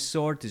 then this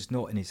sword is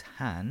not in his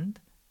hand,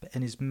 but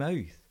in his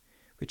mouth,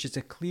 which is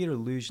a clear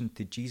allusion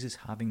to Jesus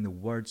having the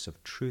words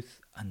of truth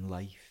and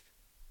life.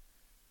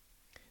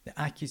 The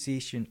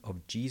accusation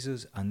of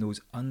Jesus and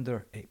those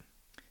under...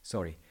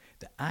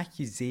 the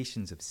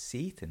accusations of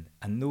Satan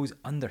and those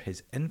under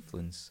his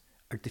influence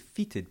are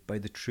defeated by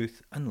the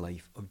truth and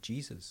life of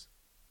Jesus.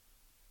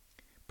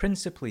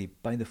 Principally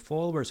by the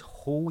followers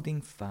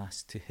holding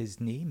fast to his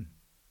name.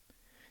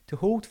 To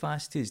hold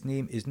fast to his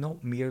name is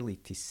not merely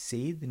to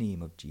say the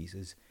name of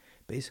Jesus,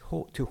 but is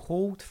to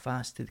hold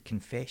fast to the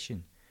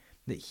confession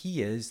that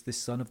he is the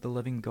Son of the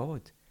living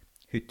God,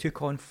 who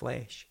took on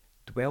flesh,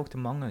 dwelt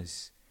among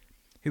us,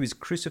 who was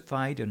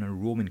crucified on a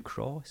Roman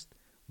cross,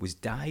 was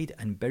died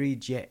and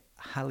buried, yet,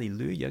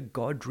 hallelujah,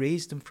 God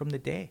raised him from the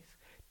death,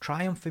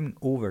 triumphing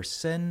over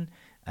sin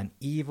and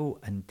evil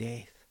and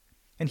death.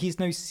 And he is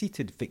now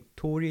seated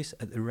victorious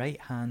at the right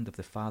hand of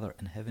the Father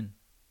in heaven.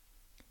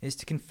 It is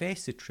to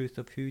confess the truth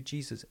of who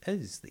Jesus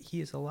is, that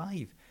he is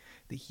alive,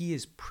 that he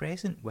is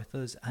present with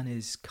us and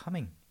is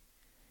coming,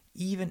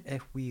 even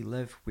if we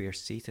live where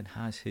Satan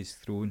has his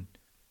throne,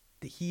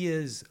 that he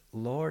is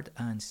Lord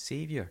and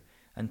Saviour.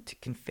 And to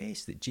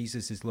confess that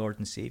Jesus is Lord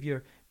and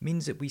Saviour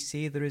means that we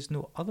say there is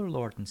no other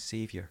Lord and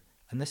Saviour,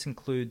 and this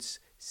includes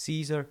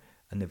Caesar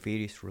and the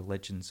various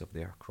religions of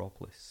the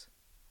Acropolis.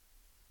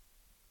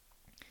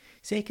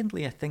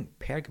 Secondly, I think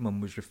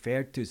Pergamum was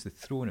referred to as the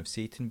throne of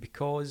Satan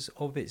because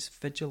of its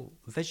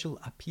visual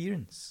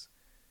appearance.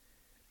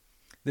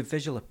 The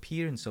visual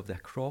appearance of the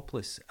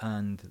Acropolis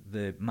and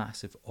the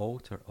massive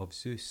altar of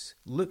Zeus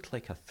looked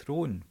like a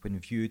throne when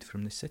viewed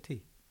from the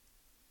city.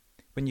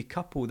 When you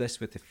couple this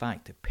with the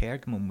fact that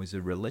Pergamum was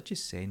a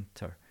religious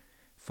centre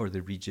for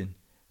the region,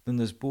 then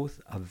there's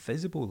both a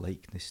visible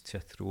likeness to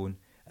a throne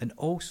and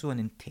also an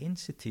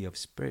intensity of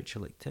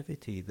spiritual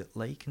activity that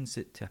likens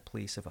it to a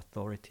place of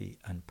authority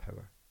and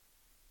power.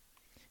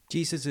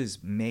 Jesus'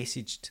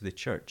 message to the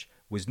church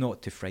was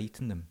not to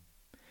frighten them.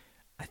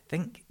 I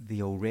think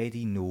they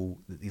already know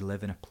that they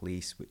live in a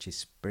place which is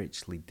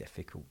spiritually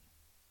difficult.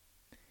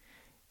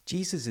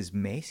 Jesus'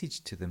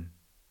 message to them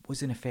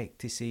was in effect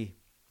to say,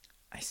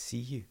 I see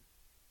you.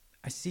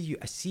 I see you.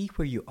 I see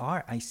where you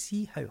are. I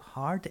see how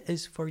hard it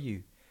is for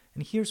you.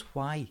 And here's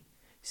why.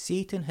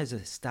 Satan has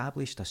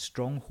established a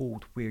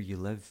stronghold where you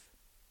live.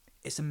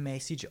 It's a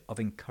message of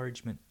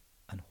encouragement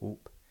and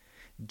hope.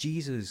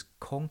 Jesus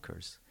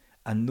conquers,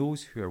 and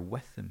those who are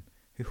with him,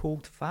 who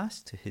hold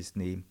fast to his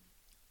name,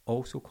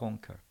 also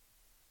conquer.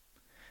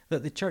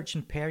 That the church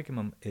in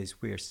Pergamum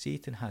is where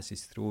Satan has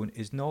his throne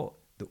is not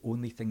the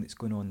only thing that's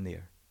going on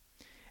there.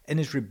 In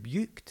his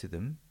rebuke to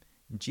them,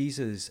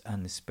 Jesus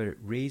and the Spirit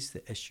raise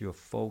the issue of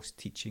false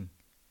teaching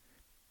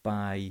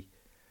by,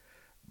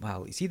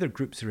 it's either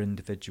groups or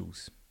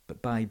individuals,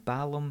 but by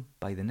Balaam,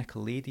 by the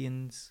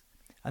Nicolaitans,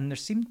 and there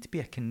seemed to be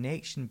a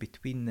connection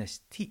between this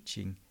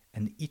teaching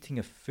and the eating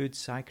of food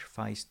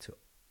sacrificed to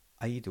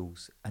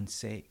idols and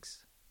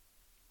sex.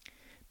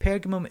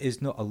 Pergamum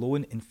is not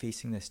alone in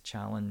facing this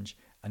challenge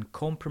and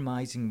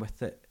compromising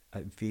with it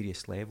at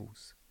various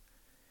levels.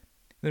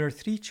 There are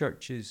 3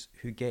 churches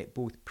who get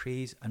both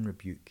praise and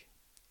rebuke: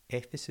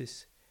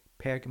 Ephesus,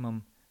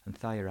 Pergamum, and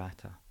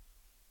Thyatira.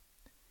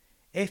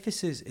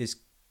 Ephesus is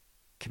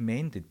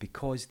commended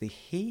because they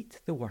hate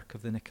the work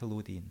of the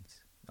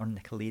Nicolaitans.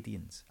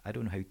 I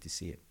don't know how to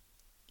say it.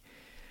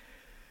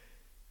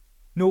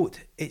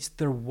 Note, it's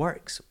their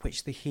works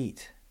which they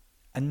hate,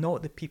 and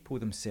not the people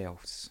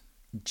themselves.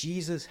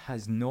 Jesus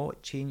has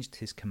not changed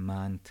his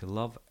command to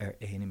love our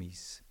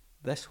enemies.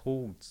 This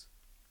holds.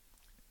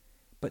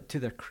 But to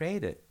their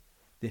credit,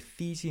 the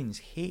Ephesians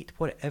hate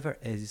whatever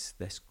is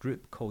this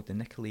group called the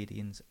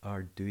Nicolaitans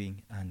are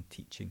doing and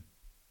teaching.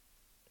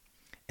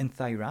 In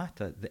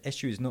Thyatira, the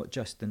issue is not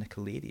just the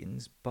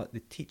Nicolaitans, but the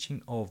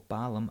teaching of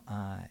Balaam,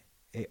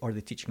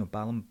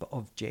 but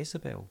of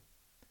Jezebel.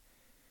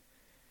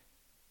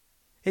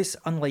 It's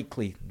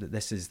unlikely that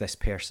this is this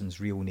person's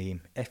real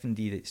name. If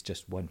indeed it's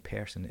just one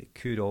person, it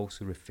could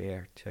also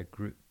refer to a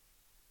group.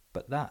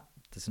 But that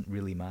doesn't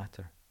really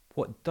matter.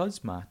 What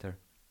does matter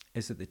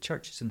is that the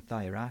churches in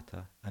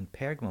Thyatira and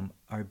Pergamum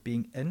are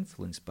being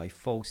influenced by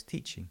false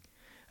teaching,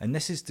 and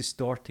this is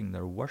distorting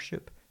their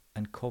worship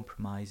and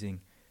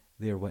compromising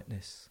their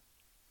witness.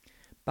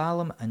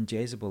 Balaam and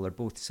Jezebel are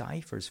both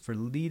ciphers for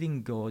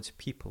leading God's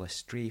people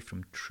astray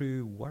from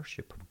true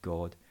worship of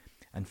God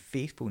and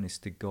faithfulness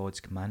to God's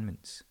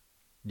commandments.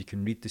 You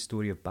can read the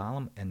story of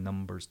Balaam in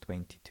Numbers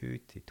 22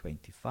 to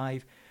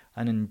 25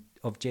 and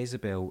of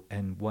Jezebel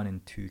in 1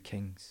 and 2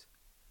 Kings.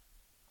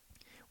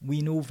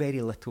 We know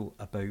very little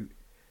about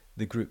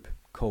the group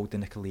called the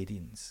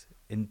Nicolaitans.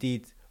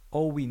 Indeed,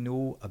 all we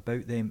know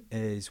about them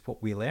is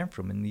what we learn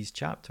from in these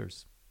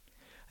chapters.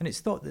 And it's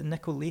thought that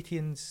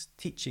Nicolaitans'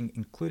 teaching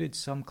included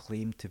some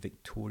claim to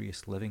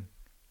victorious living.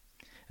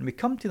 And we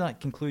come to that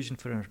conclusion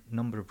for a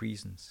number of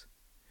reasons.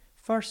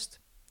 First,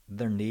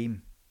 their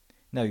name.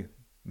 Now,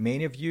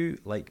 many of you,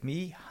 like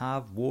me,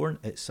 have worn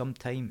at some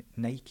time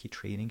Nike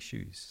training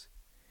shoes.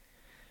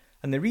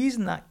 And the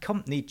reason that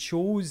company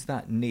chose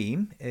that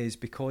name is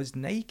because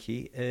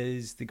Nike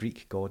is the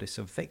Greek goddess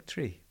of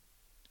victory.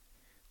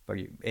 For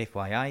you,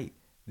 FYI,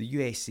 the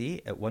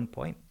USA at one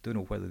point, don't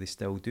know whether they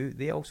still do,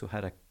 they also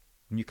had a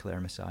nuclear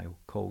missile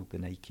called the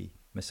Nike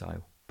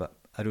missile. But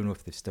I don't know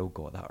if they've still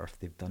got that or if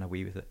they've done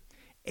away with it.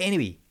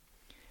 Anyway,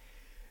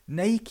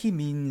 Nike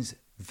means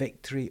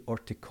victory or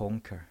to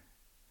conquer.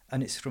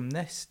 And it's from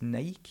this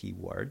Nike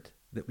word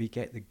that we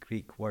get the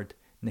Greek word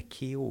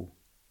Nikeo.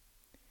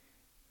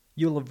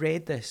 You'll have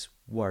read this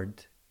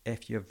word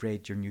if you have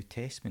read your New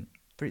Testament,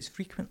 for it's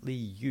frequently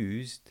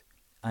used,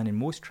 and in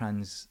most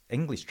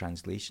English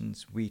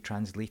translations, we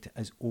translate it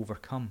as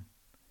overcome.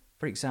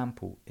 For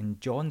example, in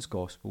John's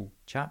Gospel,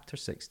 chapter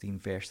 16,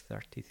 verse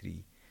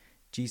 33,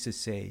 Jesus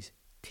says,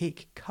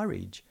 "Take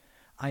courage,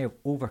 I have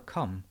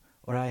overcome,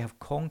 or I have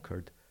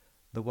conquered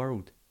the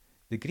world."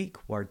 The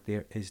Greek word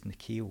there is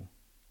Nikeo.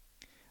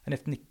 And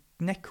if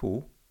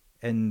Nico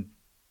in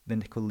the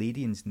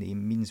Nicolaitans'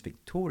 name means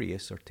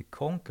victorious or to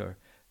conquer,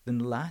 then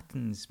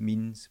Latin's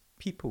means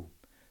people.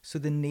 So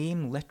the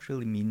name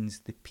literally means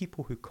the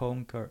people who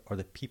conquer or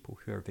the people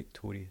who are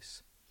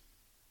victorious.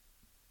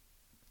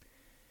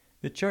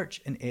 The church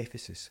in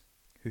Ephesus,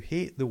 who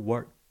hate the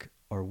work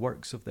or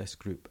works of this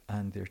group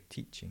and their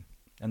teaching,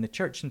 and the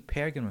church in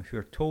Pergamum, who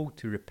are told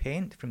to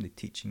repent from the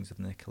teachings of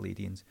the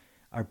Nicolaitans,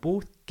 are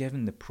both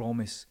given the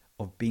promise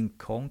of being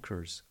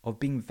conquerors, of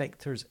being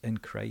victors in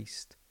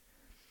Christ.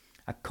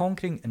 A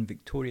conquering and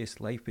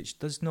victorious life which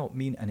does not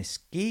mean an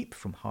escape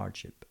from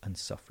hardship and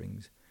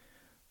sufferings,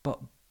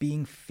 but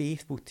being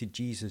faithful to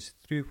Jesus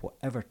through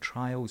whatever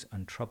trials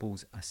and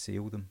troubles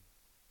assail them.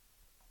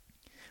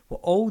 What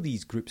all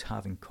these groups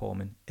have in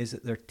common is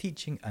that their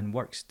teaching and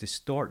works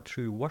distort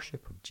true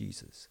worship of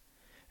Jesus.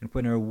 And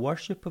when our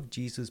worship of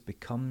Jesus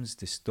becomes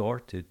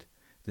distorted,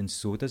 then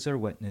so does our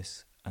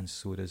witness and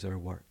so does our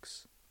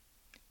works.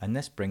 And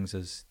this brings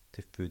us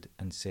to food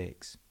and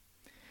sex.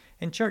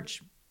 In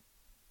church,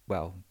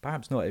 well,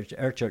 perhaps not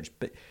our church,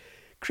 but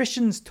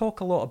Christians talk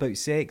a lot about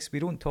sex. We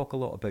don't talk a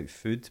lot about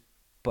food,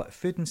 but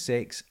food and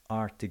sex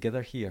are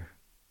together here.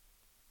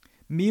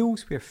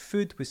 Meals where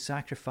food was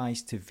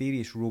sacrificed to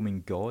various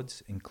Roman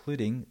gods,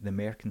 including the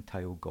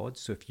mercantile gods.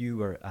 So if you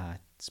were a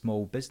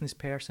small business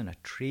person, a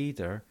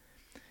trader,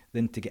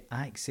 then to get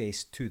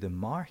access to the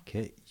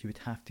market, you would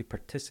have to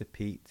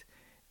participate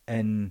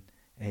in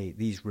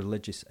these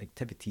religious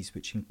activities,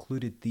 which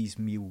included these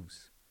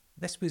meals.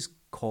 This was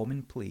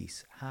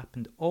commonplace,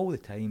 happened all the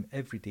time,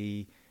 every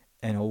day,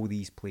 in all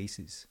these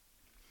places.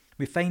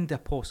 We find the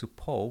Apostle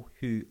Paul,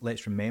 who,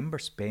 let's remember,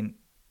 spent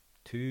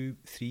 2-3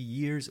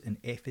 years in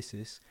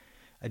Ephesus,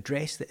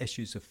 addressed the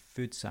issues of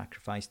food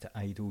sacrifice to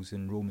idols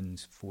in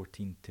Romans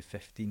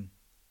 14-15.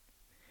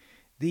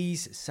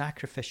 These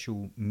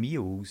sacrificial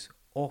meals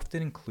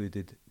often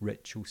included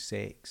ritual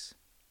sex.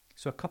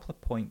 So a couple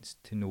of points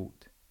to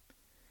note.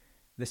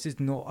 This is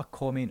not a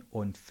comment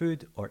on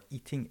food or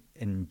eating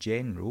in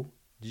general,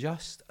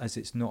 just as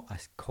it's not a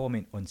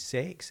comment on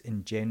sex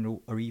in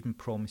general or even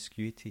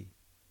promiscuity.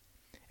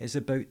 It's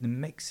about the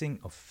mixing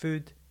of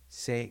food,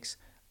 sex,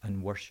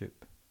 and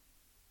worship.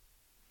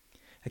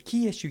 A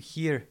key issue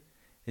here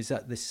is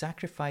that the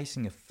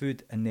sacrificing of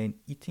food and then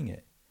eating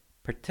it,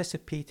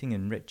 participating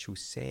in ritual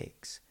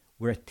sex,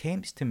 were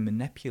attempts to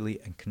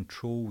manipulate and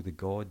control the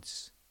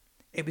gods.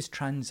 It was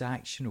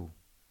transactional.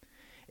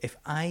 If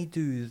I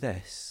do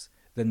this,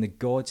 then the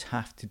gods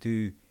have to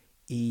do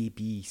A,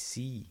 B,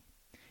 C.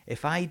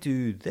 If I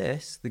do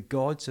this, the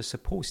gods are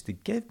supposed to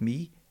give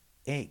me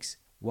X,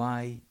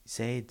 Y,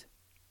 Z.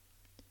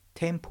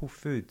 Temple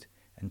food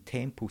and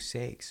temple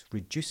sex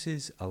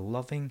reduces a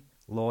loving,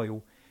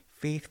 loyal,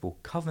 faithful,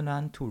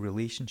 covenantal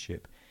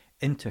relationship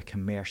into a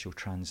commercial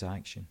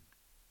transaction.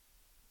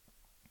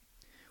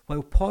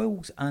 While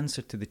Paul's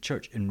answer to the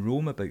church in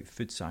Rome about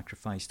food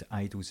sacrifice to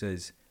idols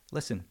is,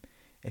 listen,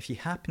 if you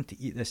happen to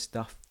eat this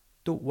stuff,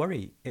 don't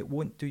worry, it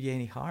won't do you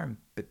any harm,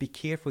 but be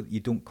careful that you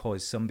don't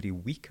cause somebody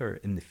weaker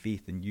in the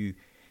faith than you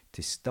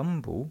to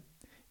stumble.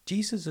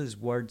 Jesus'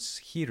 words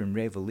here in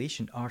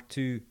Revelation are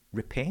to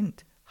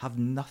repent, have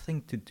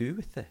nothing to do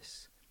with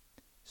this.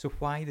 So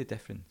why the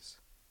difference?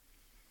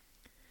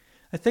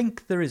 I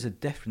think there is a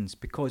difference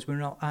because we're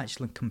not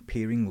actually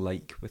comparing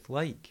like with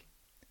like.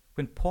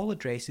 When Paul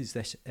addresses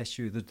this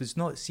issue, there does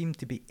not seem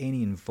to be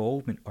any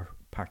involvement or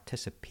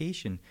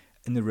participation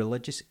in the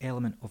religious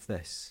element of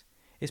this.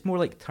 It's more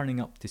like turning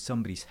up to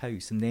somebody's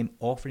house and them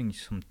offering you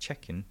some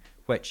chicken,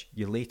 which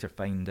you later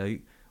find out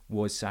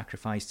was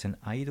sacrificed to an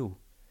idol.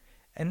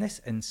 In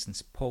this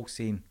instance, Paul's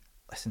saying,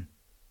 listen,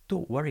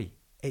 don't worry,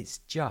 it's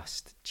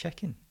just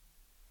chicken.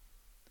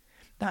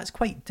 That's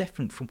quite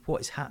different from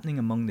what is happening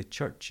among the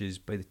churches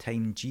by the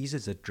time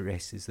Jesus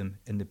addresses them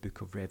in the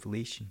book of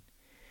Revelation.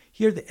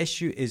 Here the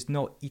issue is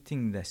not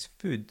eating this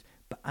food,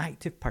 but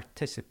active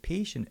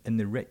participation in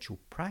the ritual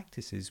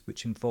practices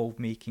which involve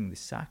making the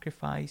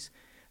sacrifice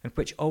and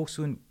which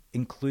also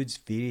includes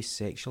various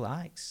sexual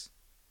acts.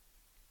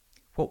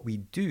 What we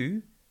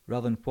do,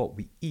 rather than what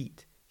we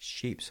eat,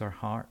 shapes our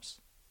hearts.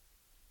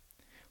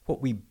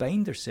 What we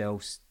bind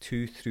ourselves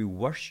to through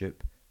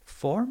worship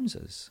forms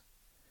us.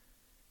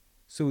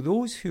 So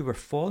those who were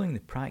following the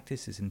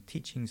practices and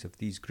teachings of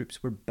these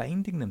groups were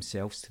binding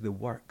themselves to the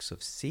works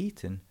of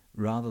Satan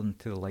rather than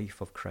to the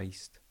life of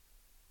Christ.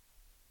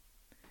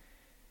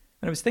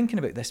 When I was thinking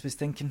about this, I was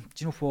thinking,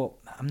 do you know what?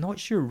 I'm not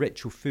sure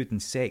ritual food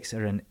and sex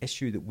are an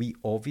issue that we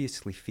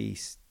obviously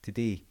face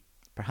today.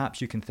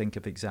 Perhaps you can think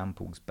of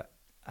examples, but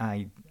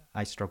I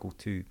struggle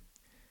too.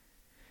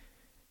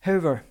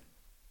 However,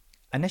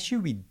 an issue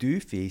we do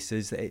face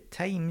is that at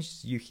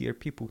times you hear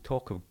people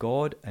talk of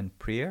God and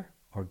prayer,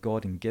 or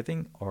God and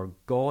giving, or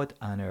God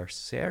and our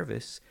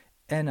service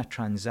in a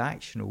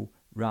transactional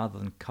rather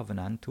than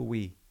covenantal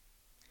way.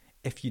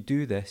 If you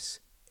do this,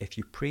 if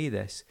you pray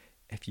this,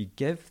 if you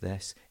give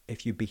this,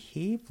 if you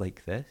behave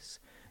like this,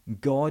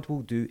 God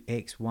will do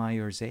X, Y,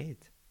 or Z.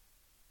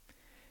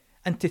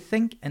 And to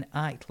think and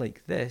act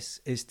like this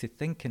is to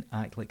think and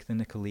act like the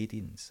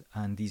Nicolaitans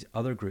and these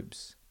other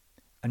groups.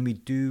 And we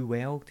do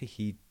well to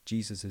heed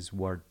Jesus'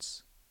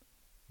 words.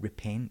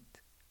 Repent.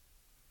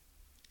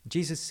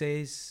 Jesus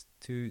says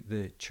to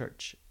the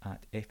church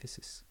at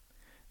Ephesus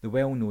the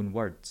well-known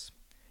words,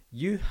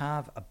 "You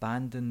have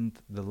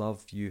abandoned the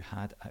love you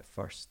had at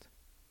first."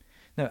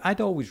 Now,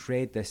 I'd always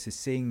read this as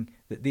saying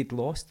that they'd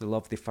lost the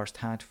love they first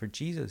had for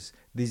Jesus,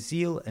 the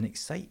zeal and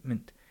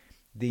excitement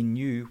they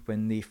knew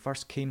when they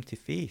first came to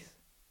faith.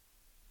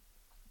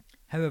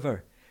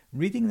 However,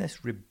 reading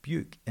this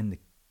rebuke in the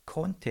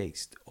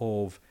context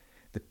of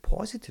the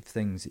positive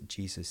things that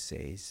Jesus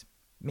says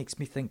makes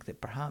me think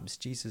that perhaps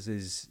Jesus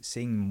is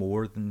saying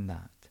more than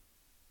that.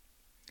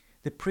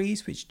 The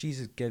praise which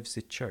Jesus gives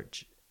the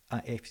church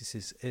at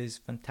Ephesus is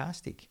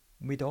fantastic.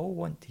 We'd all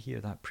want to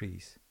hear that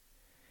praise.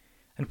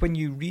 And when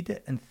you read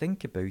it and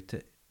think about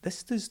it,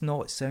 this does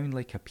not sound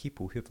like a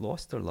people who've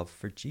lost their love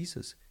for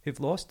Jesus, who've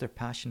lost their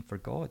passion for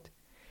God.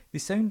 They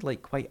sound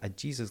like quite a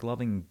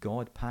Jesus-loving,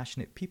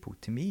 God-passionate people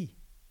to me.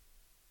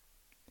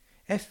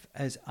 If,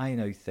 as I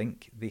now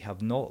think, they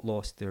have not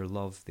lost their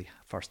love they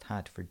first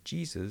had for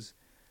Jesus,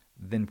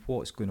 then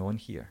what's going on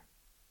here?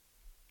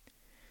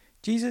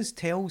 Jesus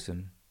tells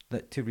them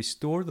that to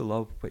restore the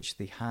love which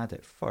they had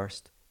at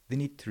first, they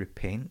need to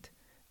repent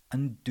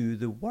and do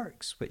the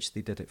works which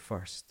they did at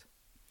first.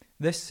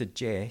 This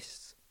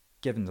suggests,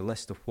 given the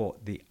list of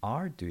what they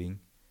are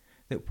doing,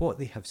 that what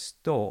they have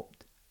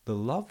stopped, the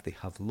love they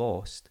have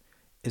lost,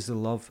 is the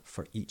love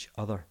for each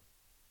other.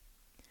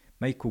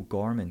 Michael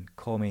Gorman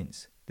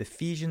comments, "The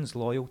Ephesians'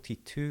 loyalty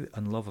to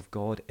and love of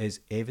God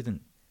is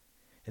evident.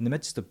 In the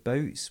midst of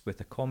bouts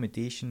with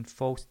accommodation,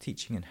 false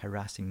teaching and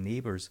harassing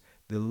neighbours,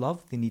 the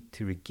love they need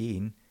to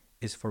regain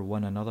is for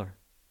one another."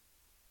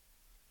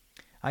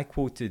 I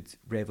quoted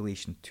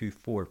Revelation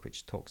 2:4,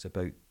 which talks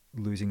about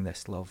losing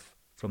this love,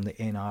 from the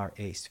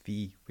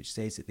NRSV, which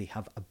says that they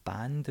have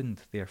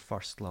abandoned their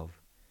first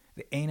love.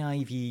 The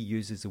NIV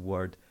uses the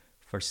word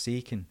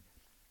forsaken.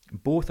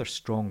 Both are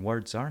strong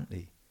words, aren't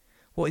they?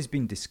 What is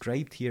being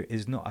described here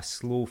is not a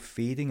slow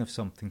fading of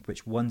something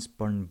which once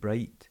burned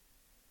bright,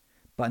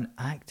 but an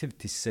active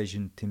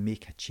decision to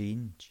make a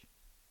change.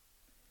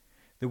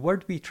 The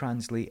word we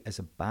translate as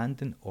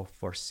abandon or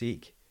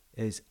forsake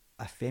is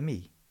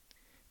aphemi,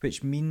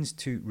 which means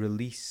to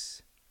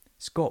release.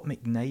 Scott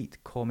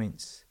McKnight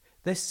comments,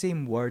 "This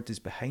same word is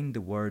behind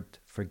the word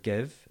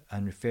forgive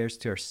and refers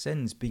to our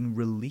sins being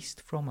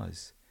released from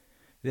us.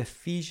 The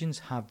Ephesians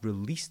have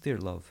released their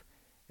love.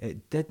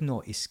 It did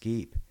not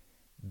escape.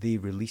 They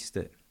released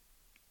it."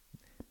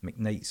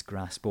 McKnight's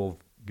grasp of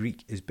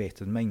Greek is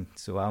better than mine,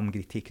 so I'm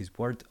going to take his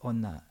word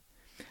on that.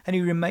 And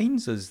he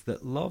reminds us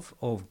that love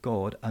of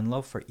God and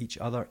love for each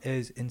other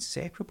is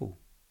inseparable.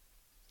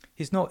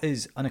 He's not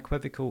as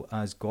unequivocal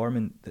as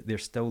Gorman that they're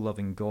still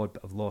loving God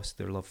but have lost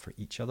their love for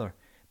each other,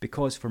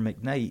 because for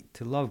McKnight,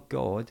 to love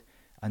God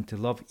and to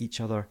love each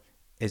other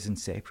is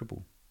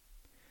inseparable.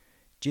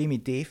 Jamie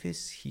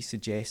Davis, he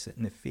suggests that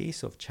in the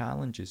face of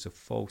challenges of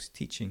false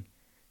teaching,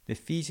 the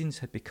Ephesians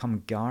had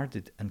become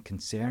guarded and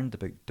concerned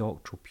about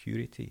doctrinal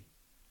purity.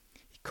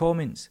 He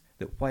comments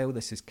that while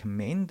this is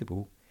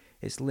commendable,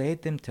 it's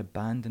led them to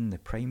abandon the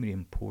primary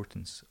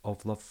importance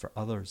of love for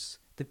others.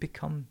 They've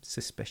become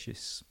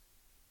suspicious.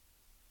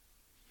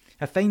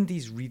 I find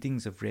these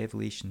readings of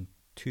Revelation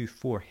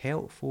 2:4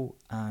 helpful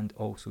and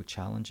also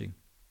challenging.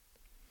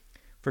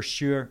 For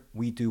sure,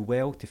 we do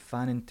well to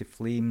fan into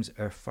flames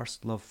our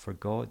first love for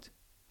God.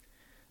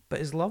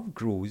 But as love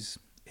grows,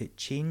 it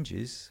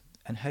changes,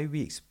 and how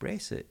we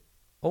express it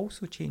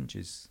also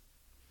changes.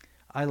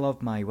 I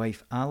love my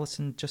wife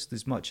Alison just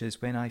as much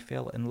as when I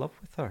fell in love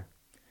with her.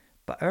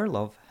 But our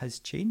love has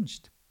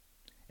changed.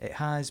 It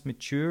has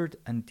matured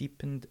and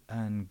deepened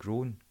and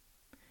grown.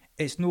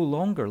 It's no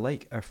longer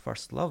like our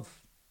first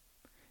love.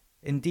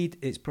 Indeed,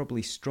 it's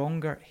probably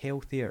stronger,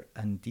 healthier,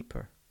 and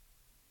deeper.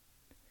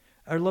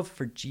 Our love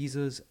for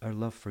Jesus, our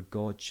love for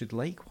God, should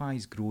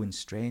likewise grow in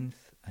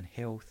strength and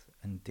health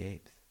and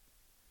depth.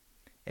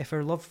 If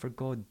our love for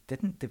God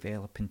didn't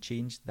develop and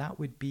change, that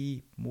would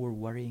be more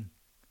worrying.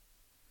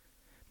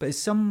 But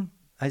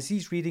as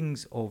these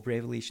readings of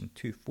Revelation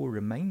 2:4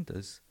 remind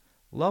us,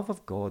 love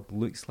of God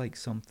looks like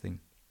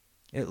something.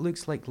 It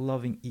looks like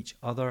loving each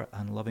other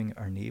and loving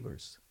our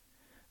neighbours.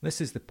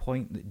 This is the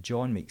point that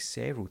John makes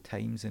several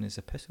times in his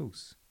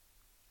epistles.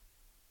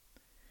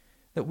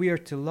 That we are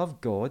to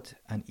love God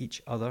and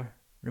each other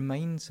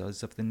reminds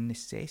us of the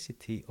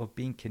necessity of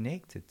being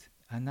connected,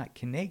 and that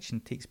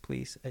connection takes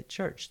place at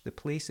church, the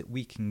place that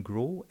we can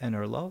grow in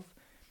our love,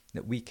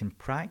 that we can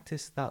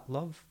practice that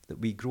love, that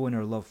we grow in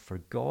our love for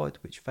God,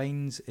 which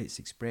finds its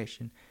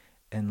expression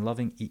in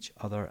loving each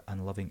other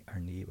and loving our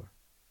neighbour.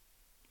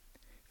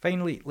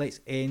 Finally, let's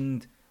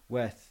end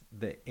with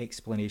the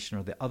explanation,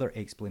 or the other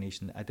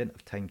explanation that I didn't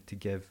have time to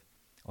give,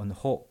 on the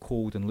hot,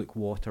 cold and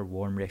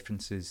lukewarm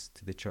references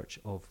to the church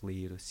of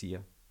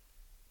Laodicea.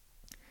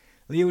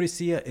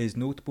 Laodicea is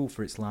notable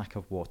for its lack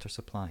of water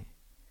supply.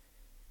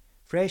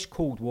 Fresh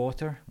cold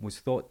water was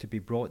thought to be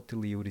brought to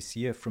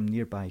Laodicea from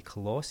nearby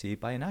Colossae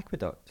by an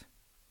aqueduct.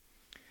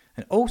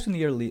 And also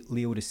near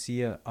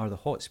Laodicea are the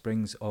hot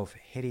springs of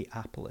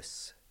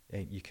Hierapolis.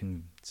 You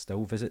can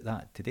still visit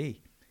that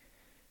today.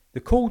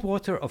 The cold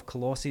water of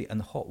Colossae and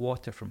the hot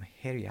water from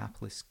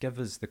Hierapolis give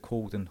us the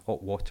cold and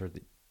hot water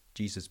that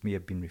Jesus may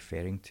have been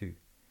referring to.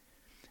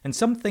 And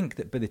some think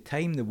that by the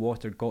time the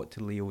water got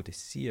to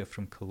Laodicea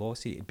from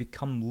Colossae, it had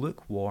become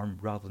lukewarm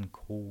rather than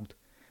cold.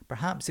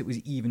 Perhaps it was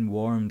even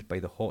warmed by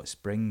the hot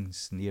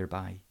springs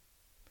nearby.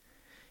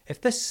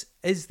 If this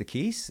is the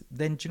case,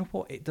 then do you know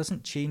what? It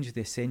doesn't change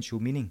the essential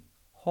meaning.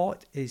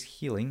 Hot is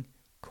healing,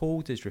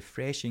 cold is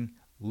refreshing,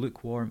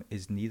 lukewarm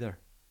is neither.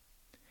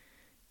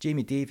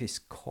 Jamie Davis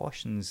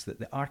cautions that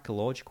the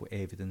archaeological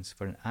evidence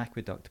for an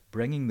aqueduct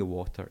bringing the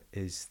water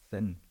is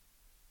thin.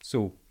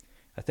 So,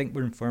 I think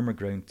we're in firmer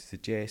ground to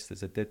suggest,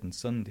 as I did on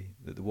Sunday,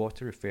 that the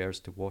water refers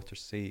to water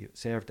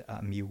served at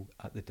a meal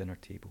at the dinner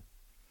table.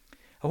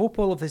 I hope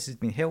all of this has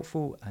been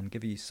helpful and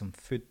give you some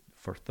food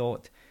for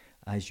thought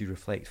as you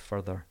reflect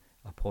further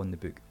upon the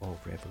book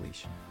of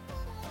Revelation.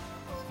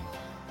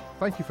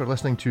 Thank you for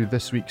listening to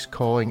this week's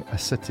Calling a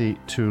City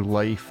to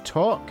Life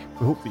talk.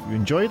 We hope that you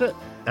enjoyed it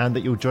and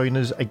that you'll join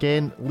us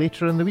again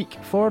later in the week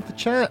for the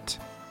chat.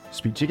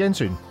 Speak to you again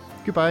soon.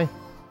 Goodbye.